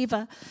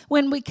believer,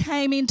 when we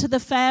came into the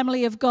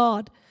family of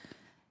God.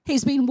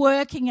 He's been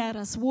working in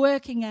us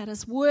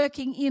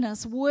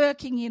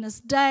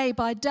day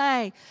by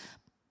day.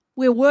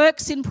 We're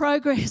works in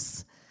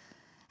progress,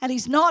 and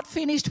he's not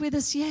finished with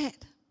us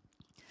yet.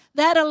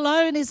 That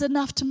alone is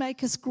enough to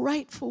make us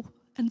grateful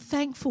and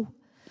thankful,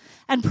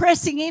 and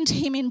pressing into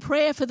him in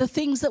prayer for the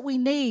things that we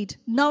need,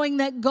 knowing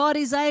that God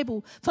is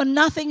able, for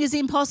nothing is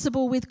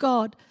impossible with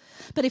God.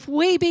 But if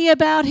we be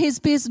about his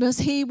business,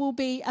 he will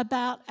be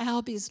about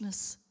our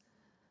business.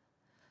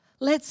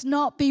 Let's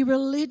not be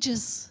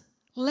religious.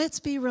 Let's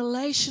be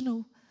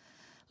relational.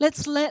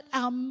 Let's let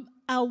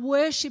our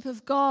worship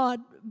of God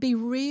be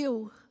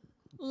real,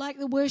 like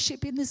the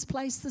worship in this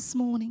place this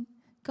morning.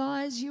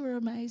 Guys, you are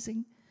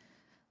amazing.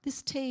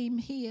 This team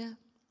here,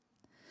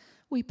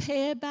 we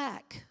pair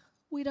back.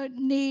 We don't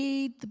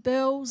need the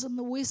bells and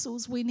the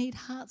whistles. We need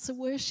hearts of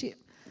worship.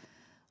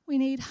 We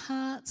need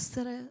hearts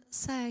that are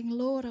saying,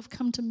 Lord, I've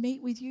come to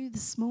meet with you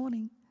this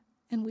morning.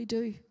 And we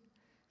do.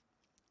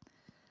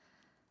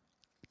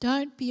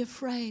 Don't be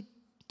afraid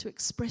to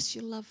express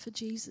your love for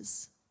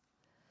Jesus,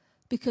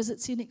 because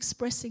it's in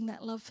expressing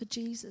that love for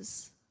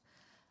Jesus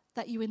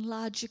that you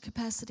enlarge your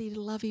capacity to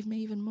love him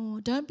even more.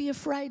 Don't be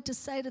afraid to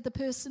say to the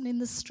person in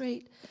the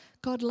street,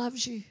 God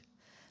loves you.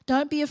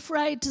 Don't be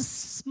afraid to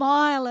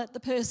smile at the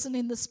person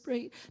in the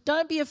street.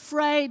 Don't be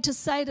afraid to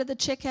say to the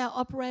checkout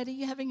operator,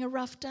 you're having a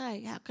rough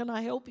day. How can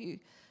I help you?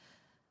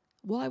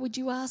 Why would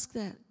you ask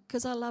that?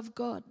 Because I love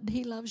God and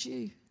he loves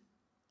you.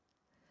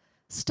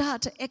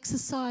 Start to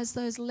exercise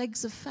those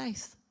legs of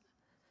faith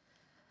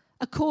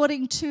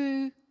according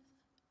to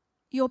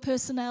your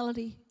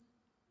personality.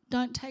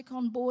 Don't take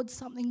on board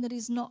something that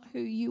is not who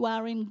you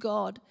are in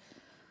God,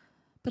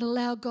 but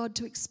allow God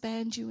to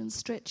expand you and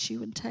stretch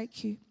you and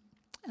take you.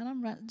 And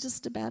I'm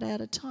just about out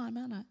of time,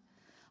 aren't I?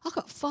 I've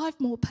got 5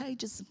 more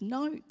pages of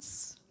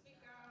notes.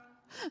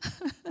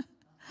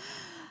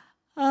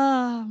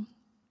 Don't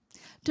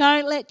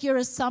let your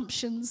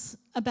assumptions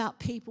about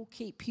people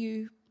keep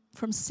you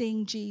from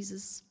seeing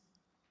Jesus.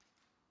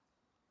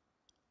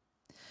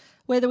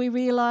 Whether we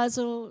realise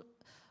or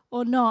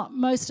not,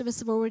 most of us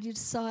have already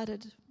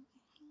decided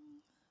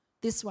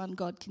this one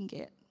God can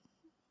get.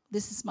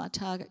 This is my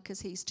target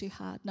because he's too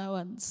hard. No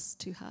one's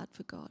too hard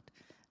for God.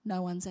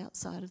 No one's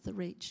outside of the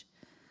reach.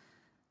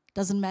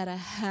 Doesn't matter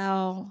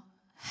how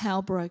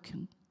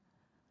broken.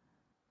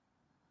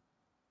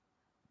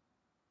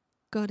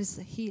 God is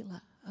the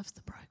healer of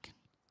the broken.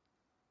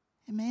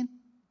 Amen?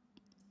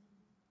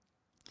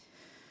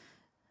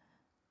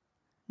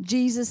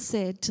 Jesus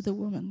said to the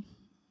woman,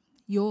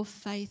 your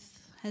faith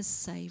has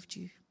saved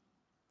you.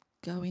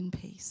 Go in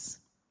peace.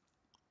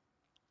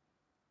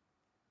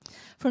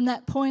 From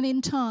that point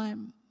in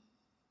time,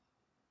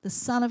 the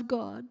Son of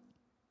God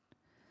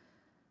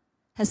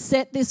has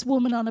set this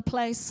woman on a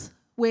place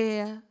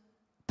where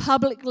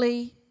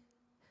publicly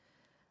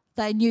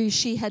they knew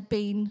she had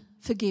been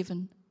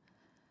forgiven,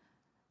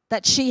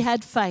 that she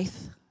had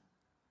faith,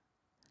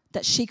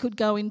 that she could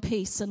go in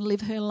peace and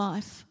live her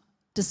life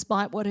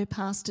despite what her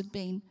past had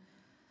been,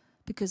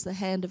 because the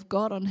hand of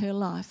God on her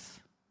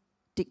life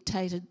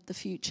dictated the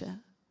future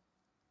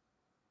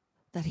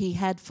that he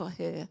had for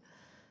her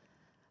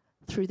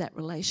through that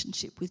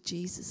relationship with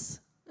Jesus.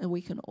 And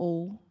we can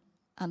all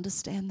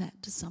understand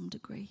that to some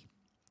degree.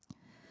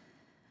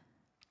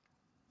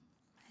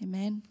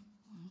 Amen.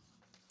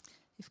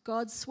 If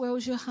God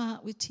swells your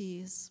heart with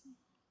tears,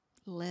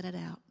 let it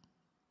out.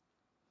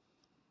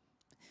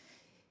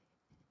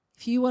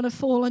 If you want to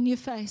fall on your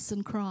face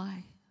and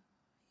cry,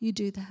 you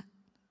do that.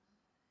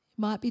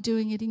 You might be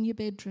doing it in your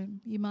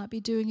bedroom. You might be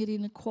doing it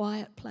in a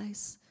quiet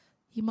place.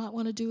 You might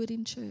want to do it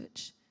in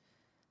church.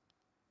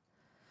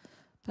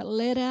 But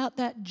let out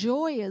that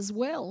joy as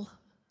well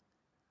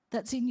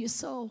that's in your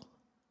soul.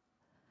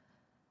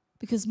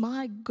 Because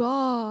my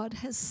God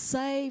has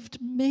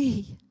saved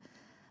me.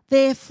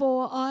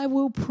 Therefore, I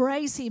will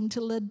praise him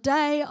till the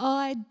day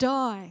I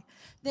die.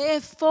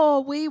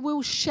 Therefore, we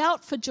will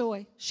shout for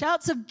joy.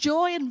 Shouts of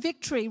joy and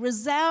victory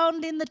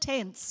resound in the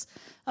tents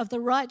of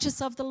the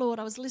righteous of the Lord.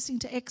 I was listening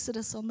to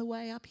Exodus on the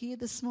way up here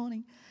this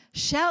morning.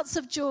 Shouts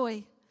of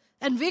joy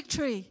and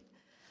victory.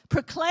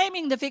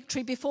 Proclaiming the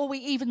victory before we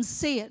even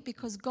see it,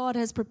 because God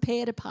has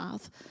prepared a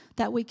path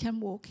that we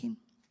can walk in.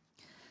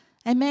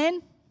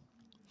 Amen?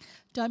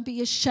 Don't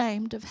be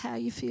ashamed of how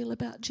you feel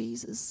about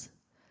Jesus.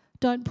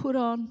 Don't put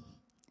on.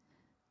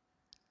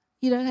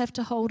 You don't have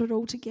to hold it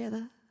all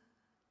together.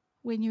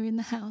 When you're in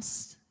the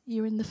house,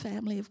 you're in the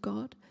family of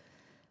God.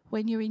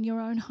 When you're in your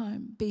own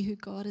home, be who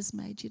God has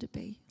made you to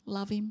be.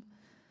 Love him,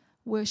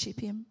 worship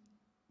him,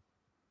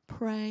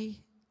 pray,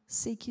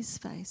 seek his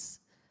face.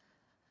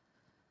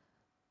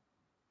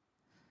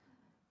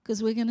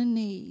 Because we're going to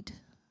need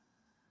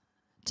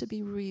to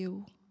be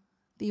real,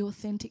 the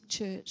authentic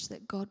church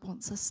that God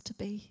wants us to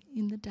be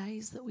in the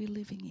days that we're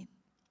living in.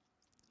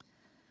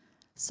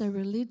 So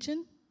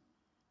religion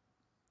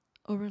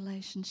or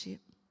relationship?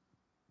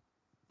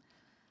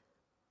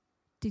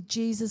 Did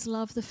Jesus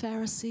love the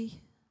Pharisee?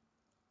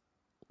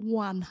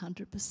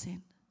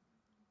 100%.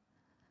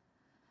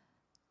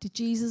 Did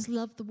Jesus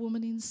love the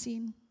woman in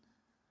sin?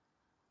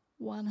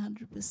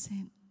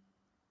 100%.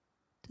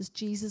 Does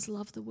Jesus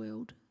love the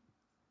world?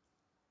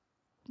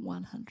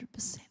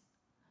 100%.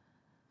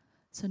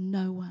 So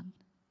no one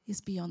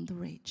is beyond the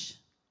reach.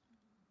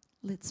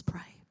 Let's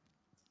pray.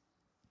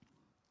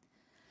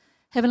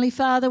 Heavenly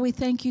Father, we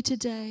thank you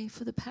today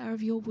for the power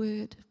of your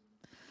word.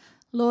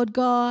 Lord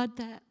God,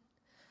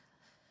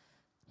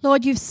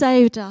 Lord, you've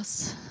saved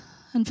us.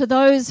 And for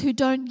those who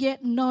don't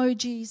yet know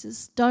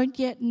Jesus, don't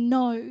yet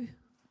know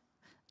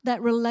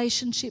that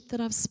relationship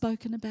that I've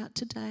spoken about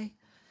today,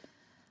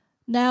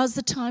 now's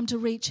the time to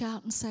reach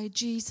out and say,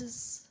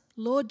 Jesus,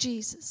 Lord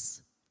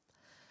Jesus,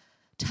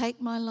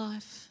 take my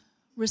life.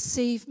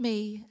 Receive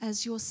me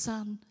as your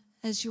son,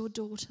 as your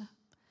daughter.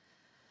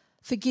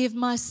 Forgive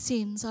my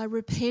sins. I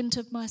repent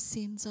of my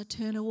sins. I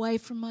turn away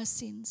from my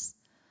sins.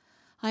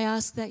 I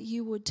ask that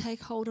you would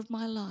take hold of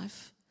my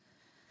life,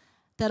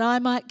 that I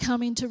might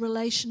come into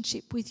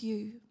relationship with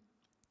you,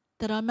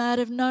 that I might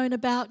have known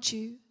about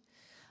you.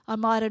 I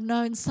might have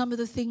known some of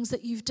the things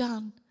that you've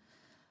done,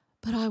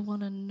 but I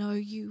want to know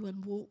you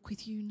and walk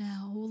with you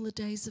now all the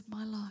days of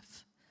my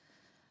life.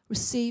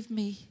 Receive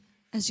me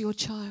as your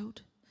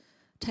child.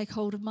 take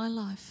hold of my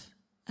life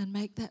and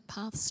make that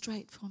path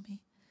straight for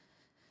me.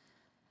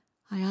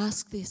 I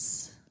ask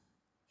this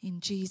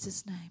in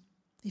Jesus' name.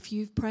 If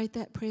you've prayed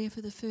that prayer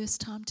for the first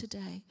time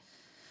today,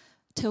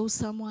 tell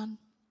someone,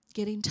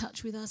 get in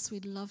touch with us.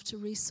 We'd love to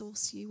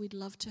resource you. We'd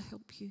love to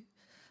help you.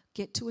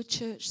 Get to a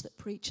church that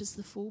preaches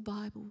the full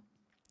Bible.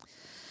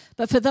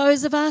 But for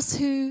those of us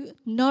who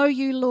know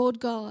you, Lord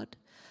God,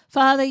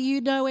 Father,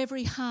 you know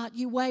every heart.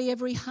 You weigh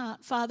every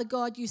heart. Father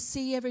God, you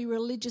see every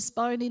religious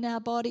bone in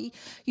our body.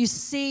 You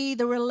see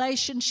the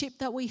relationship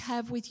that we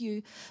have with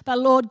you. But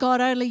Lord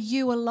God, only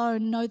you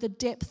alone know the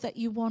depth that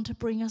you want to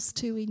bring us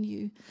to in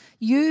you.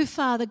 You,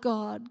 Father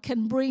God,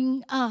 can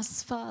bring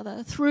us,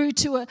 Father, through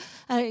to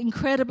an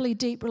incredibly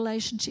deep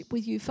relationship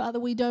with you. Father,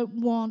 we don't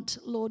want,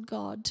 Lord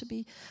God, to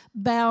be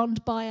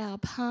bound by our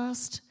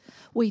past.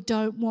 We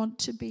don't want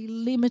to be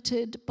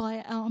limited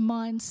by our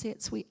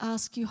mindsets. We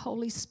ask you,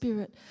 Holy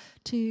Spirit,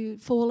 to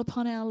fall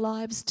upon our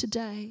lives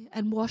today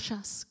and wash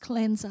us,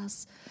 cleanse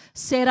us,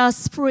 set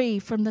us free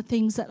from the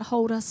things that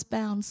hold us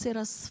bound, set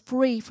us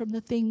free from the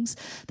things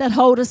that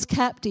hold us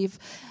captive.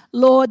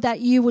 Lord,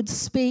 that you would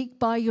speak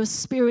by your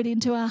Spirit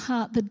into our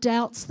heart the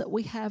doubts that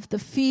we have, the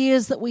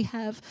fears that we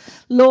have.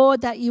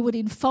 Lord, that you would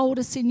enfold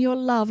us in your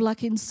love,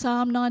 like in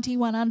Psalm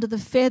 91, under the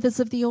feathers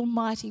of the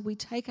Almighty. We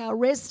take our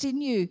rest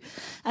in you.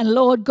 And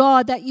Lord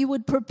God, that you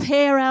would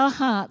prepare our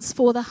hearts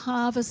for the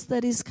harvest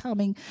that is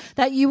coming,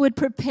 that you would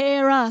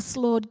prepare us,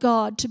 Lord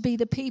God, to be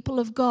the people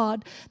of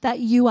God that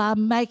you are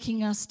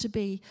making us to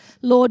be.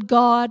 Lord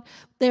God,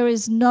 there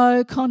is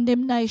no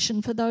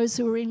condemnation for those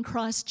who are in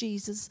Christ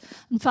Jesus.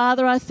 And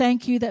Father, I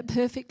thank you that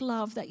perfect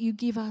love that you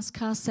give us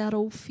casts out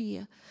all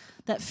fear.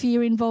 That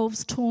fear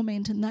involves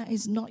torment, and that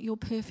is not your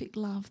perfect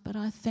love. But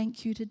I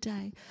thank you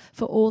today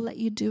for all that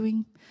you're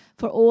doing,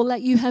 for all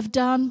that you have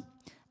done,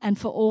 and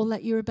for all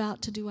that you're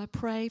about to do. I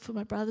pray for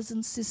my brothers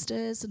and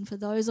sisters and for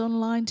those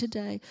online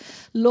today.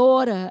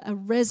 Lord, a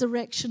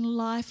resurrection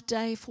life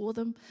day for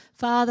them.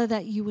 Father,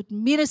 that you would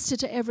minister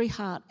to every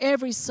heart,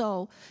 every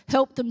soul.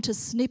 Help them to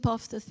snip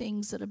off the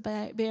things that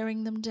are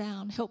bearing them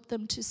down. Help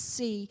them to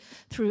see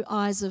through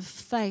eyes of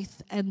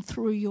faith and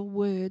through your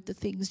word the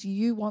things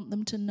you want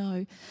them to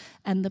know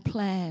and the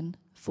plan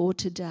for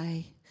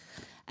today.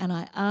 And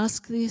I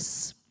ask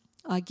this,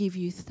 I give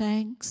you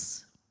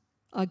thanks.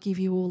 I give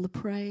you all the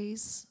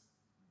praise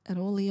and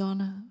all the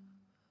honour,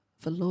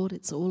 for Lord,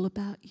 it's all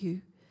about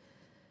you.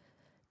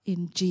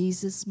 In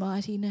Jesus'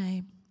 mighty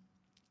name.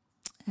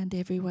 And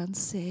everyone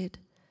said,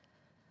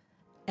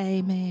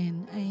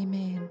 Amen,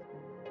 amen.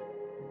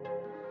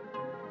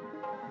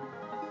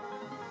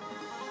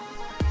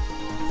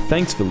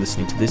 Thanks for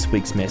listening to this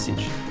week's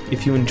message.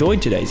 If you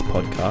enjoyed today's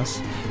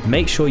podcast,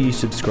 make sure you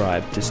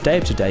subscribe to stay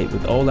up to date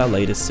with all our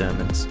latest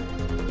sermons.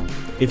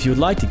 If you would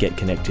like to get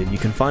connected, you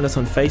can find us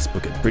on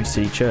Facebook at Bridge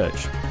City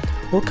Church,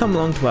 or come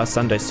along to our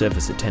Sunday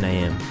service at 10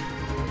 a.m.